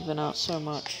moly, it's been out so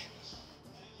much.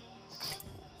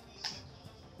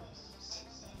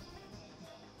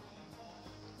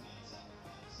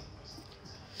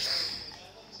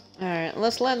 Alright,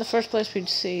 let's land the first place we'd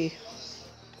see.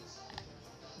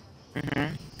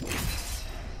 Mm-hmm.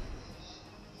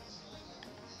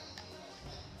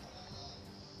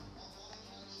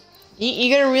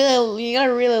 You gotta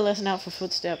really listen out for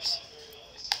footsteps.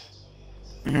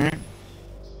 Mm-hmm.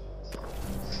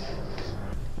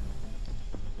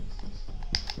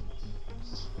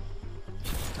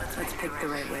 Let's pick the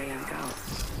right way and go.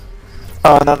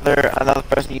 Oh, another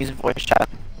person using voice chat.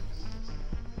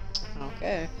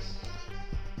 Okay.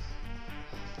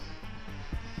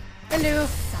 Hello.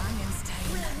 Science time.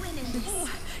 We're winning this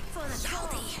for the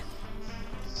county.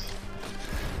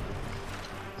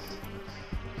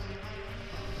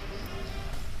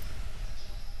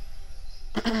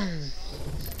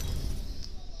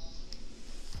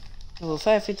 Level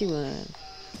 551.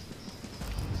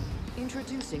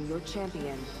 Introducing your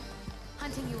champion.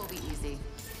 Hunting you will be easy.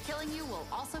 Killing you will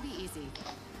also be easy.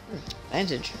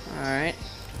 Vantage. Alright.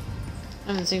 I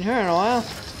haven't seen her in a while.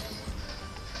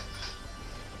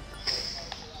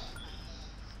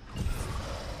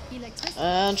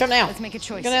 Jump now. Let's make a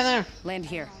choice. Go down there. Land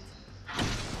here.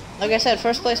 Like I said,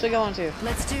 first place we go on to.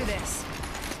 Let's do this.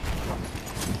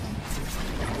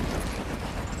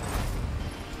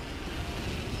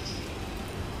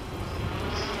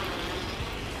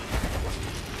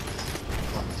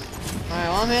 Alright,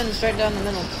 well I'm heading straight down the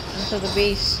middle. Into the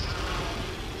beast.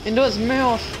 Into its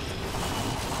mouth.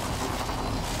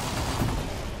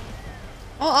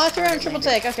 Oh, I threw in triple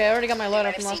take. Okay, I already got my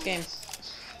loadout from last game.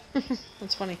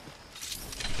 That's funny.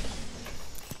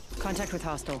 Contact with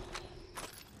hostile.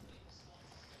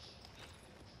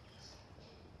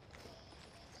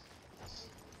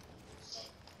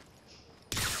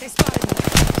 They spotted me.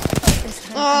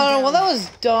 Oh, well that was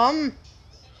dumb.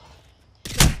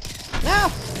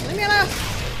 No! Leave me alone!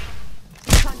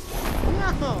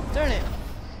 No! Darn it.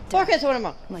 Focus with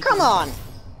him. Like Come on!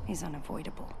 He's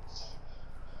unavoidable.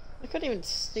 I couldn't even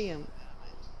see him.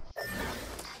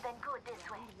 Then go this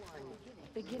way.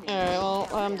 Alright, well,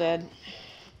 I'm dead.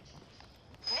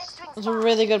 That's a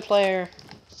really good player.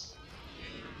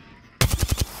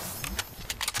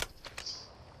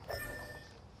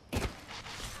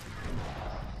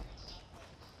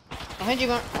 Behind you,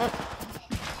 man.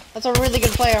 That's a really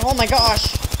good player. Oh my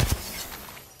gosh!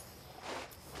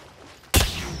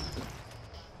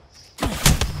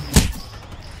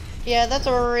 Yeah, that's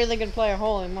a really good player.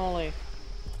 Holy moly!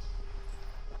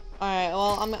 All right,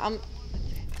 well,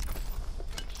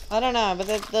 I don't know, but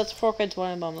that's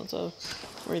 4K20 bomb. That's a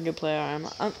really good player. I'm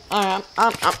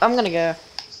gonna go.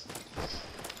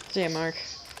 See ya, Mark.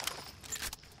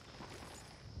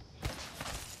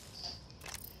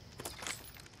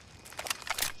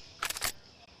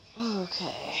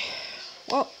 Okay.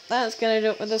 Well, that's gonna do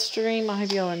it with the stream. I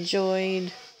hope y'all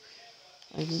enjoyed.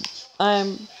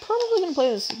 I'm probably gonna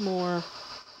play this more.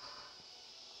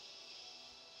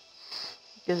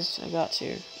 Because I got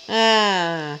to.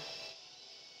 Ah!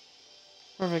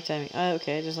 Perfect timing.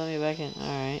 Okay, just let me back in.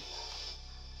 Alright.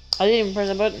 I didn't even press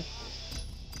a button.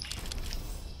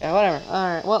 Yeah, whatever.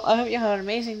 Alright, well, I hope you had an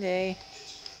amazing day.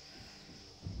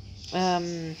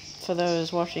 For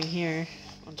those watching here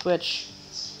on Twitch.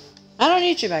 And on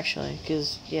YouTube, actually,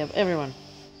 because, yeah, everyone.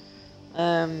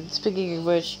 Speaking of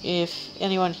which, if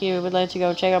anyone here would like to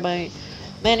go check out my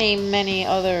many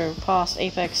other past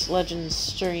Apex Legends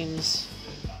streams,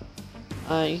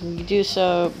 you can do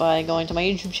so by going to my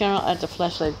YouTube channel at The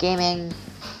Flashlight Gaming.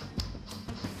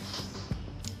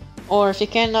 Or if you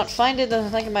cannot find it,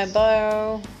 there's a link in my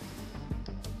bio.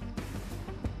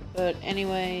 But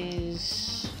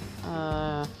anyways,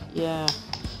 yeah.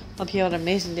 Hope you have an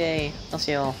amazing day. I'll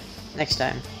see y'all next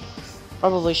time.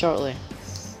 Probably shortly.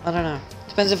 I don't know.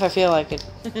 Depends if I feel like it.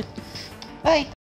 Bye!